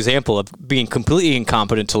 are a good example of being completely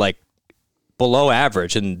incompetent to like below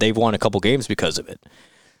average, and they've won a couple games because of it.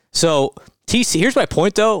 So here's my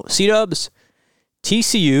point though, C-Dubs.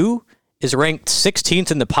 TCU is ranked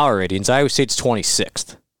 16th in the power ratings. Iowa State's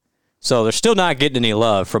 26th. So they're still not getting any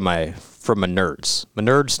love from my nerds. My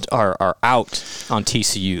nerds are out on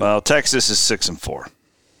TCU. Well, Texas is 6-4.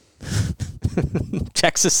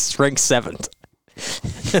 Texas ranked 7th.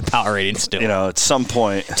 Power rating still. At some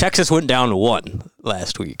point. Texas went down to 1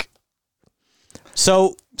 last week.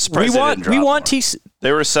 So we want TCU.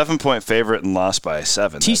 They were a 7-point favorite and lost by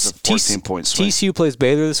 7. That's a 14-point swing. TCU plays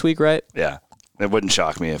Baylor this week, right? Yeah. It wouldn't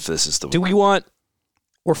shock me if this is the.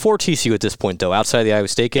 We're for TCU at this point, though, outside of the Iowa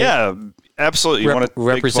State game? Yeah, absolutely. You want a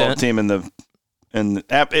represent Big 12 team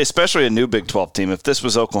especially a new Big 12 team. If this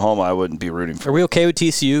was Oklahoma, I wouldn't be rooting for. Are we okay with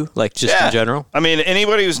TCU, in general? I mean,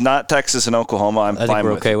 anybody who's not Texas and Oklahoma, I'm fine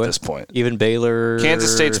with at this point. Even Baylor?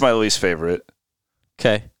 Kansas State's my least favorite.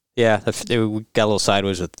 Okay. Yeah, we got a little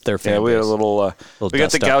sideways with their fan base. Yeah, we had a little we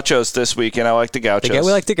got the Gauchos this week, and I like the Gauchos.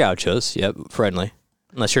 We like the Gauchos. Yep, friendly.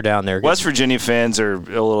 Unless you're down there. West Virginia fans are a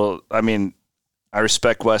little, I mean, I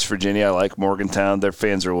respect West Virginia. I like Morgantown. Their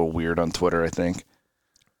fans are a little weird on Twitter, I think.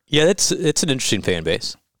 Yeah, it's an interesting fan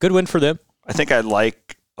base. Good win for them. I think I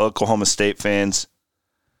like Oklahoma State fans.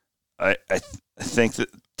 I think that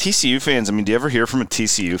TCU fans, I mean, do you ever hear from a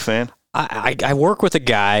TCU fan? I work with a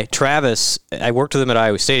guy, Travis. I worked with him at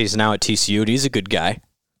Iowa State. He's now at TCU. He's a good guy.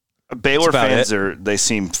 Baylor fans they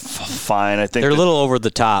seem fine. I think they're a little over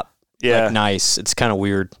the top. Yeah, like nice. It's kind of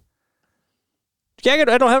weird. Yeah,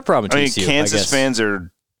 I don't have a problem with TCU. Kansas fans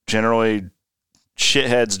are generally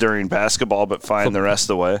shitheads during basketball, but fine the rest of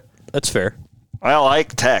the way. That's fair. I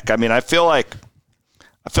like Tech. I mean, I feel like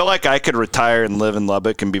I could retire and live in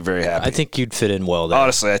Lubbock and be very happy. I think you'd fit in well there.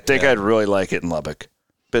 Honestly, I think I'd really like it in Lubbock.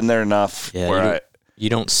 Been there enough where you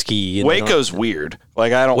don't ski. Waco's weird.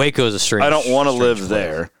 Like Waco's a strange. I don't want to live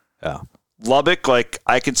there. Yeah. Lubbock, like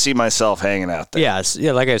I could see myself hanging out there.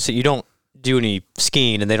 Yeah, like I said, you don't do any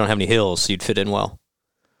skiing and they don't have any hills, so you'd fit in well.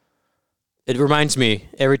 It reminds me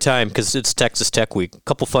every time, because it's Texas Tech week, a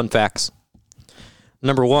couple fun facts.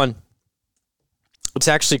 Number 1, it's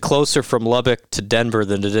actually closer from Lubbock to Denver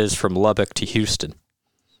than it is from Lubbock to Houston,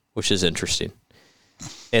 which is interesting.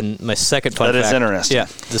 And my second fun fact. That is interesting. Yeah.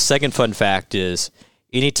 The second fun fact is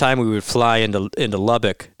anytime we would fly into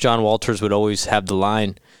Lubbock, John Walters would always have the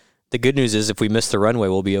line, the good news is if we miss the runway,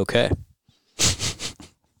 we'll be okay.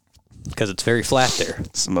 Because it's very flat there.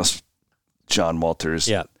 It's the most John Walters.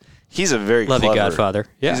 Yeah. He's a very Love clever. you, Godfather.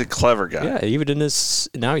 Yeah. He's a clever guy. Yeah, even in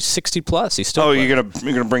now he's 60 plus. He's still. Oh, you're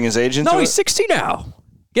gonna bring his age into it? No, he's 60 now.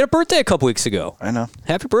 He had a birthday a couple weeks ago. I know.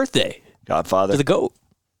 Happy birthday, Godfather. To the GOAT.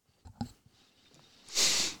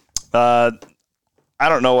 I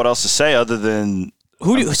don't know what else to say other than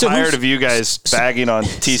I'm tired of you guys bagging on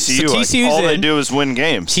TCU. So TCU's all they do is win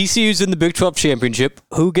games. TCU's in the Big 12 championship.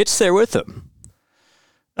 Who gets there with them?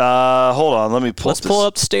 Hold on. Let's pull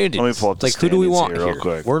up the standings. Let me pull up the who do we want here real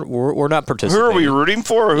quick. We're not participating. Who are we rooting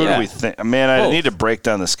for? Or who do we think? Man, I need to break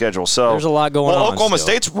down the schedule. So there's a lot going on. Oklahoma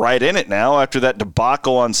State's right in it now after that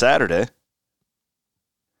debacle on Saturday.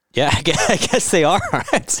 Yeah, I guess they are.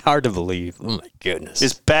 It's hard to believe. Oh, my goodness.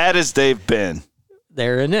 As bad as they've been.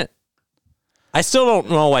 They're in it. I still don't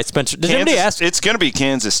know why Spencer... Did anybody ask... It's going to be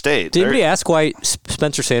Kansas State. Did anybody ask why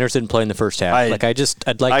Spencer Sanders didn't play in the first half? I'd like to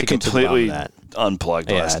get to the bottom of that. I completely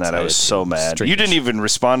unplugged last night. I was so mad. You didn't even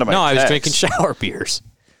respond to my text. No, I was drinking shower beers.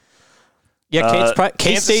 Yeah,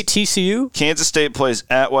 K-State, TCU? Kansas State plays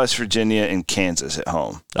at West Virginia and Kansas at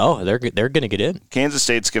home. Oh, they're going to get in. Kansas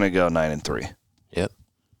State's going to go 9-3. Yep.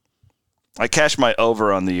 I cashed my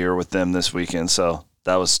over on the year with them this weekend, so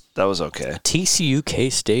that was okay. TCU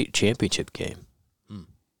K-State championship game.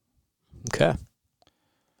 Okay.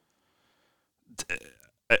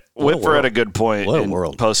 Whitver had a good point in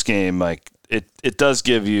post game. Like it does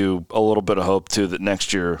give you a little bit of hope too that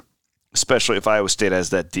next year, especially if Iowa State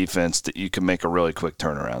has that defense, that you can make a really quick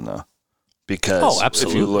turnaround though. Because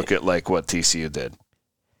if you look at like what TCU did,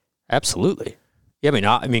 absolutely. Yeah,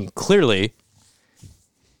 I mean, clearly.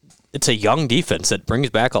 It's a young defense that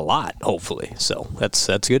brings back a lot, hopefully. So that's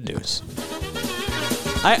good news.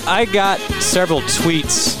 I got several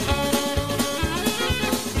tweets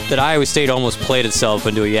that Iowa State almost played itself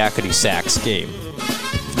into a Yakety Sax game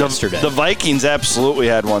yesterday. The Vikings absolutely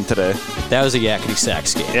had one today. That was a Yakety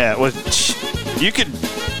Sax game. Yeah, you could.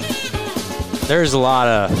 There's a lot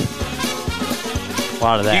of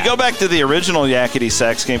that. You go back to the original Yakety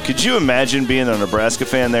Sax game. Could you imagine being a Nebraska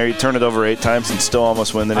fan there? You turn it over 8 times and still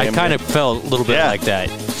almost win the game. I kind of felt a little bit like that.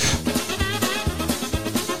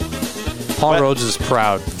 Paul Rhodes is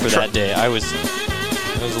proud for that day. It was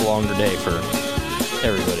a longer day for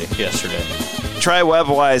everybody yesterday. Try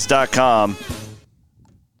webwise.com.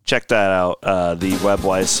 Check that out. The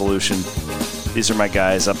WebWise solution. These are my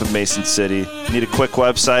guys up in Mason City. Need a quick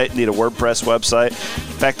website. Need a WordPress website.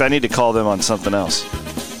 In fact, I need to call them on something else.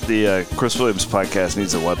 The Chris Williams podcast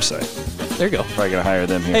needs a website. There you go. Probably going to hire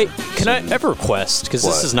them here. Hey, can I have a request? Because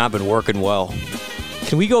this has not been working well.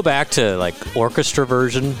 Can we go back to, like, orchestra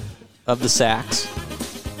version of the sax?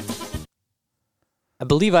 I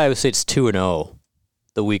believe Iowa State's 2-0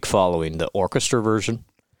 the week following the orchestra version.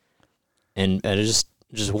 And I just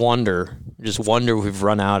wonder if we've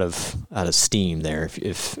run out of steam there.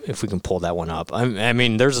 If we can pull that one up, I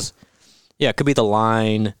mean, it could be the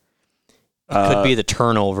line, it could be the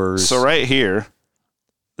turnovers. So right here,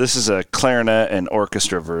 this is a clarinet and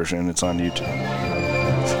orchestra version. It's on YouTube.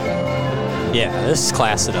 Yeah, this is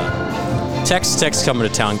class it up. Tex coming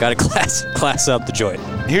to town. Got to class up the joint.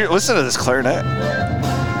 Here, listen to this clarinet.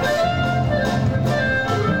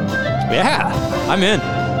 Yeah, I'm in.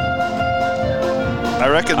 I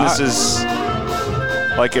reckon this is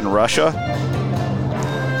like in Russia.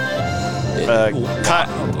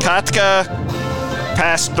 Katka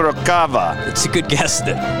Pastrokava. It's a good guess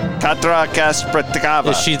then. Katra Kaspratkava.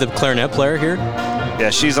 Is she the clarinet player here? Yeah,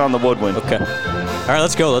 she's on the woodwind. Okay. All right,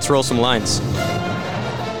 let's go. Let's roll some lines.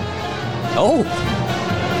 Oh.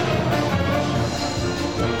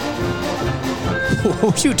 What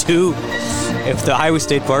would you do if the Iowa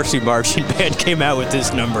State Varsity Marching Band came out with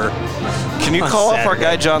this number? Can you call up our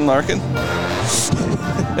guy John Larkin?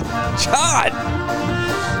 John!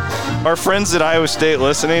 Our friends at Iowa State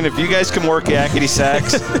listening, if you guys can work Yakety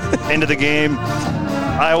Sax into the game,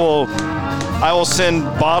 I will send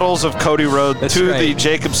bottles of Cody Road to the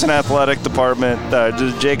Jacobson Athletic Department, to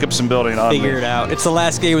the Jacobson building on Figure it out. It's the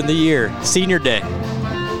last game of the year. Senior day.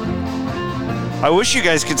 I wish you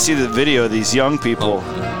guys could see the video of these young people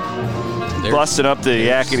busting up the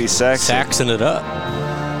Yakety Sax. Saxing it up.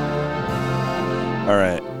 All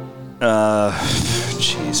right.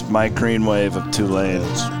 Mike Greenwave of Tulane.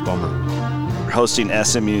 Bummer. We're hosting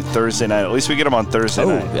SMU Thursday night. At least we get them on Thursday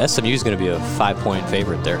night. SMU's going to be a 5-point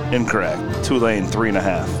favorite there. Incorrect. Tulane,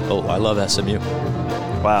 3.5. Oh, I love SMU.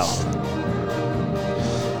 Wow.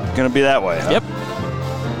 Going to be that way, huh? Yep.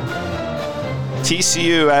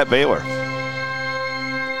 TCU at Baylor.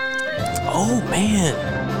 Oh, man.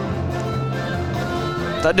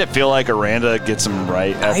 Doesn't it feel like Aranda gets him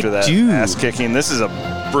right after that ass kicking? This is a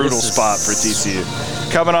brutal spot for TCU.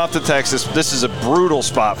 Coming off to Texas, this is a brutal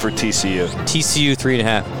spot for TCU. TCU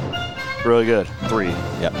 3.5. Really good. 3.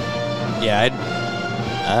 Yep. Yeah,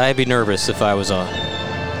 I'd be nervous if I was a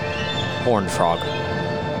horned frog.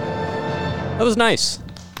 That was nice.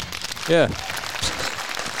 Yeah.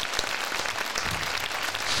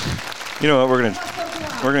 You know what?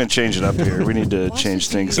 We're gonna change it up here. We need to change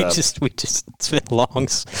things up. It's been a long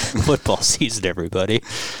football season, everybody.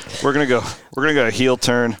 We're gonna go heel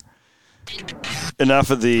turn.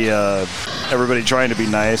 Enough of the everybody trying to be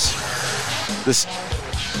nice.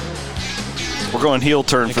 We're going heel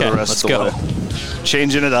turn for the rest of the way.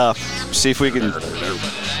 Changing it up. See if we can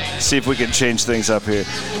change things up here.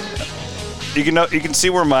 You can see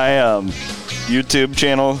where my YouTube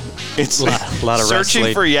channel. It's a lot of searching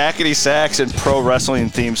wrestling. for yakety sax and pro wrestling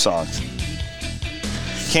theme songs.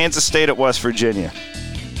 Kansas State at West Virginia.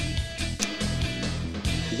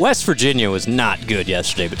 West Virginia was not good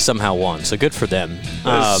yesterday, but somehow won, so good for them. It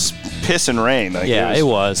was piss and rain. It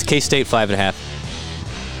was. K-State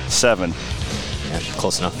 5.5. 7. Yeah,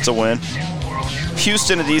 close enough. It's a win.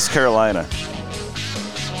 Houston at East Carolina.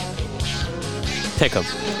 Pick 'em.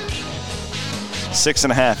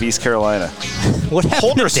 6.5. East Carolina. What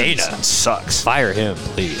happened to Holderson Dana? sucks. Fire him,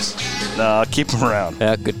 please. No, keep him around.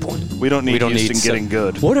 Yeah, good point. We don't need Houston getting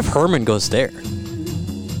good. What if Herman goes there?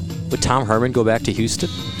 Would Tom Herman go back to Houston?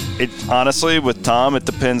 Honestly, with Tom, it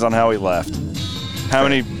depends on how he left. How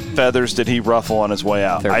many feathers did he ruffle on his way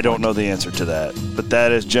out? I don't know the answer to that, but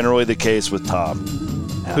that is generally the case with Tom.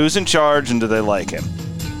 Yeah. Who's in charge, and do they like him?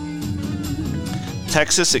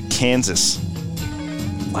 Texas at Kansas.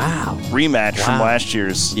 Wow. Rematch from last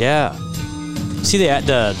year's. Yeah. See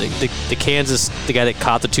the Kansas, the guy that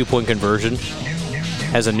caught the 2-point conversion,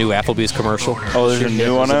 has a new Applebee's commercial. Oh, there's a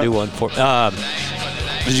new one. There's a new one for.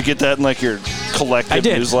 Did you get that in like your collective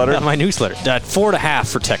newsletter? My newsletter.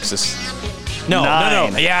 4.5 for Texas. No.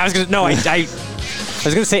 Yeah, I was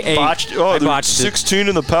gonna say 8. Botched. I botched 16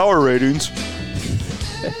 in the power ratings.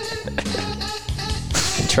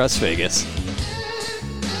 Trust Vegas.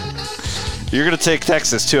 You're gonna take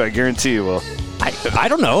Texas too. I guarantee you will. I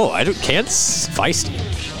don't know. Kansas feisty.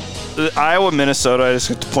 Iowa, Minnesota. I just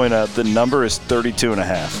have to point out the number is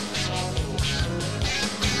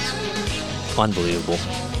 32.5. Unbelievable.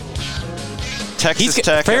 Texas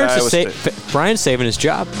Tech and Iowa State. Brian's saving his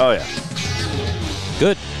job. Oh, yeah.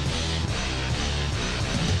 Good.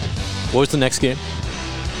 What was the next game?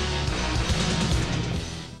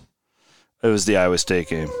 It was the Iowa State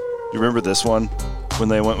game. You remember this one? When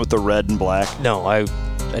they went with the red and black? No, I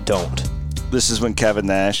don't. This is when Kevin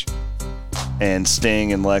Nash and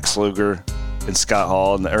Sting and Lex Luger and Scott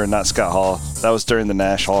Hall, or not Scott Hall, that was during the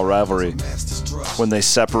Nash Hall rivalry, when they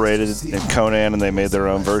separated in Conan and they made their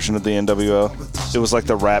own version of the NWO. It was like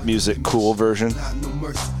the rap music cool version.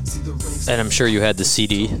 And I'm sure you had the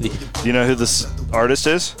CD. You know who this artist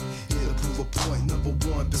is?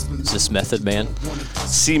 Is this Method Man?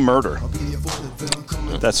 C Murder.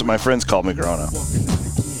 That's what my friends called me growing up.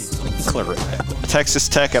 Clever. Texas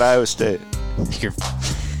Tech at Iowa State. You're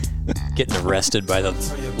getting arrested by the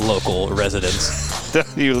local residents.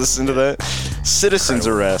 You listen to that? Citizens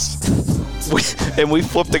arrest. We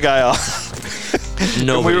flipped the guy off.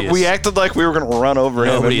 We acted like we were going to run over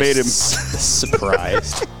him and made him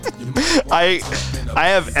surprised. I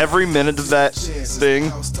have every minute of that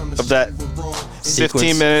thing, of that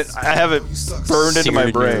 15 minute. I have it burned into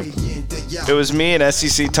my brain. It was me and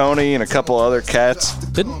SEC Tony and a couple other cats.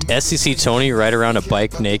 Didn't SEC Tony ride around a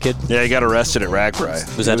bike naked? Yeah, he got arrested at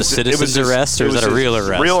Ragbri. Was that a citizen's arrest or was that a real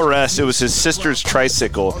arrest? Real arrest. It was his sister's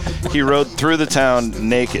tricycle. He rode through the town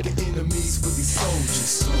naked.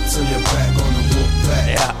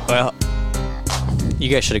 Yeah, well, you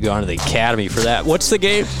guys should have gone to the academy for that. What's the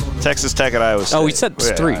game? Texas Tech at Iowa State. Oh, we said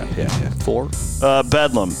it's 3. Yeah. 4?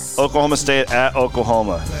 Bedlam. Oklahoma State at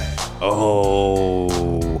Oklahoma. Oh.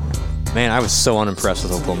 Man, I was so unimpressed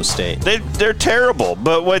with Oklahoma State. They're terrible,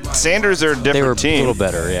 but what Sanders are a different team. They were team. a little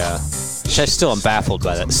better, yeah. I still am baffled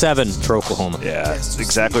by that. 7 for Oklahoma. Yeah, that's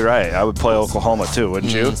exactly right. I would play Oklahoma too,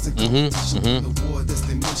 wouldn't you?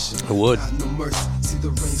 I would.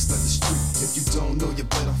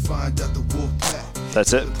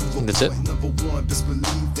 That's it? That's it?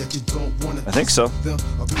 I think so.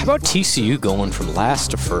 How about TCU going from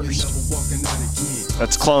last to first?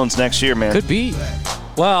 That's clones next year, man. Could be.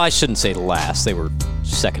 Well, I shouldn't say last. They were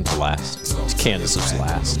second to last. Kansas was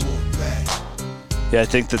last. Yeah, I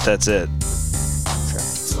think that's it.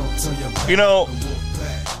 You know,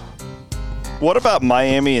 what about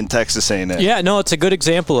Miami and Texas A&M? Yeah, no, it's a good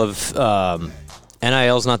example of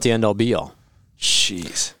NIL's not the end-all be-all.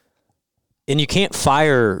 Jeez. And you can't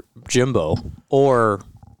fire Jimbo or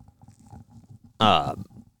the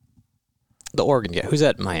Oregon guy. Who's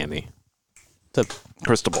at Miami? The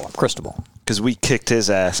Cristobal. Because we kicked his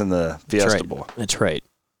ass in the Fiesta Bowl. That's right.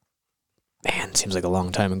 Man, it seems like a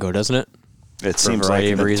long time ago, doesn't it? It seems like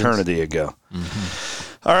an eternity ago.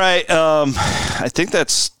 Mm-hmm. All right. I think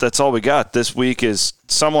that's all we got. This week is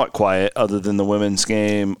somewhat quiet other than the women's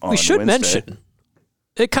game on Wednesday. We should mention,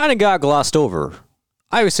 it kind of got glossed over.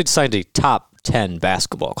 Iowa State signed a top 10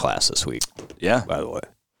 basketball class this week. Yeah. By the way.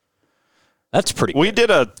 That's pretty good. We did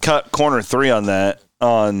a cut corner 3 on that.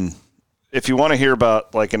 If you want to hear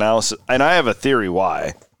about like analysis, and I have a theory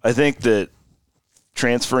why. I think that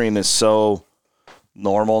transferring is so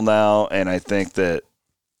normal now, and I think that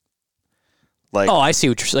Like, oh, I see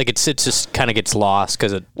what you're saying. Like it just kind of gets lost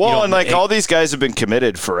because it. Well, and like all these guys have been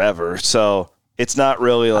committed forever, so it's not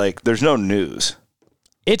really like there's no news.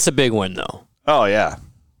 It's a big win though. Oh yeah.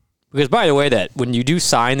 Because by the way, that when you do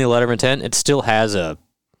sign the letter of intent, it still has a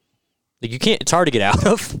like you can't. It's hard to get out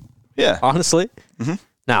of. Yeah. Honestly. Mm-hmm.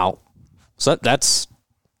 Now, so that's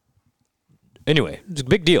anyway. It's a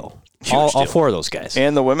big deal. All four of those guys.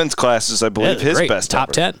 And the women's classes, I believe, his great. best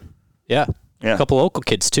top ever. 10. Yeah. A couple local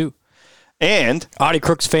kids too. And Audie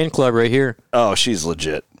Crook's fan club right here. Oh, she's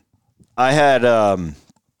legit. I had on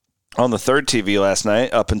the third TV last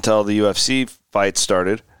night up until the UFC fight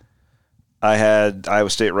started. I had Iowa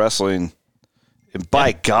State wrestling. And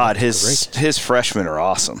by God, his freshmen are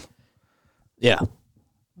awesome. Yeah.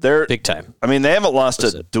 They're big time. I mean, they haven't lost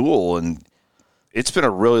a duel, and it's been a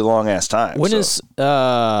really long ass time. When's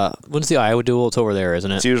the Iowa duel? It's over there,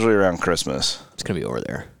 isn't it? It's usually around Christmas. It's gonna be over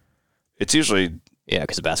there. It's usually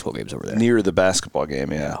because the basketball game's over there. Near the basketball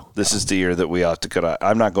game. Yeah. This is the year that we ought to go to.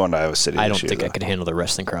 I'm not going to Iowa City. I don't think I could handle the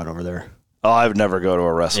wrestling crowd over there. Oh, I would never go to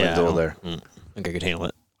a wrestling duel there. I think I could handle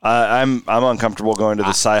it. I'm uncomfortable going to the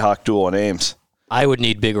Cyhawk duel in Ames. I would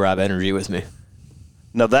need Big Rob energy with me.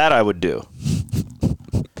 Now that I would do.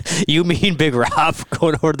 You mean Big Rob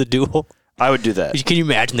going over to the duel? I would do that. Can you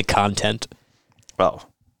imagine the content? Oh.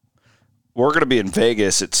 We're going to be in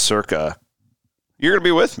Vegas at Circa. You're going to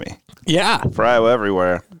be with me. Yeah. For Iowa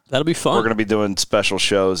Everywhere. That'll be fun. We're going to be doing special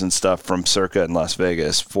shows and stuff from Circa in Las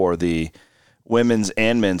Vegas for the women's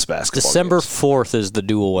and men's basketball December games. 4th is the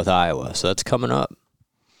duel with Iowa, so that's coming up.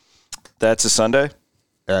 That's a Sunday?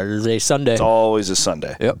 That is a Sunday. It's always a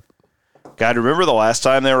Sunday. Yep. God, remember the last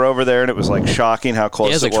time they were over there and it was like shocking how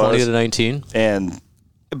close it was? It was like 20-19.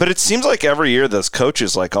 But it seems like every year those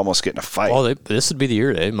coaches like almost get in a fight. Well, this would be the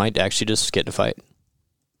year they might actually just get in a fight.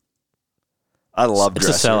 I love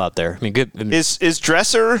Dresser. It's a sellout there. I mean, good. Is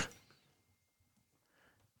Dresser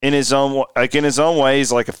in his own way?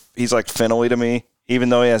 He's like Finley to me, even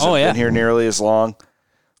though he hasn't been here nearly as long.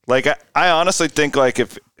 Like I honestly think like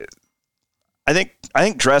I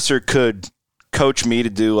think Dresser could coach me to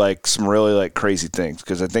do like some really like crazy things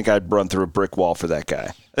because I think I'd run through a brick wall for that guy.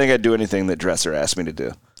 I think I'd do anything that Dresser asked me to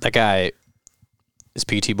do. That guy is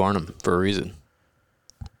P.T. Barnum for a reason.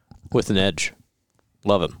 With an edge.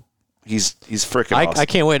 Love him. He's freaking awesome. I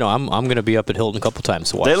can't wait. No, I'm going to be up at Hilton a couple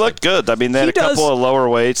times to watch. They look good. I mean, they had a couple of lower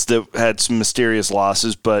weights that had some mysterious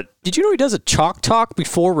losses, but did you know he does a chalk talk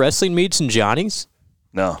before wrestling meets in Johnny's?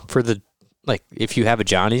 No. For the if you have a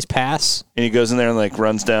Johnny's pass, and he goes in there and like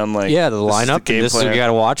runs down the lineup. This is what you got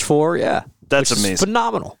to watch for. Yeah, that's amazing.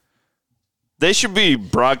 Phenomenal. They should be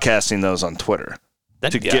broadcasting those on Twitter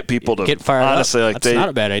to get people to get fired honestly, up. That's not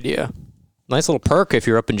a bad idea. Nice little perk if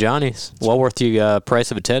you're up in Johnny's. Well worth the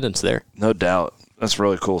price of attendance there. No doubt. That's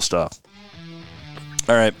really cool stuff.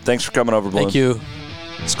 All right. Thanks for coming over, Blum. Thank you.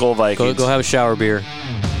 Skull Vikings. Go have a shower beer.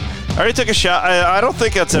 I already took a shot. I don't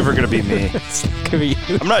think that's ever going to be me. It's not going to be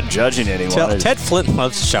you. I'm not judging anyone. Ted Flint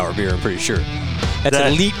loves shower beer, I'm pretty sure. That's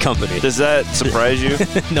an elite company. Does that surprise you?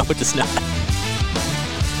 No, it does not.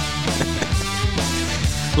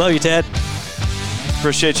 Love you, Ted.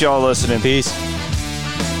 Appreciate y'all listening. Peace.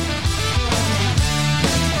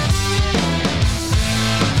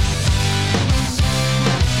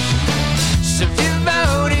 So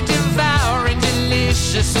devoted, devouring,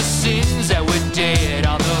 delicious, a sin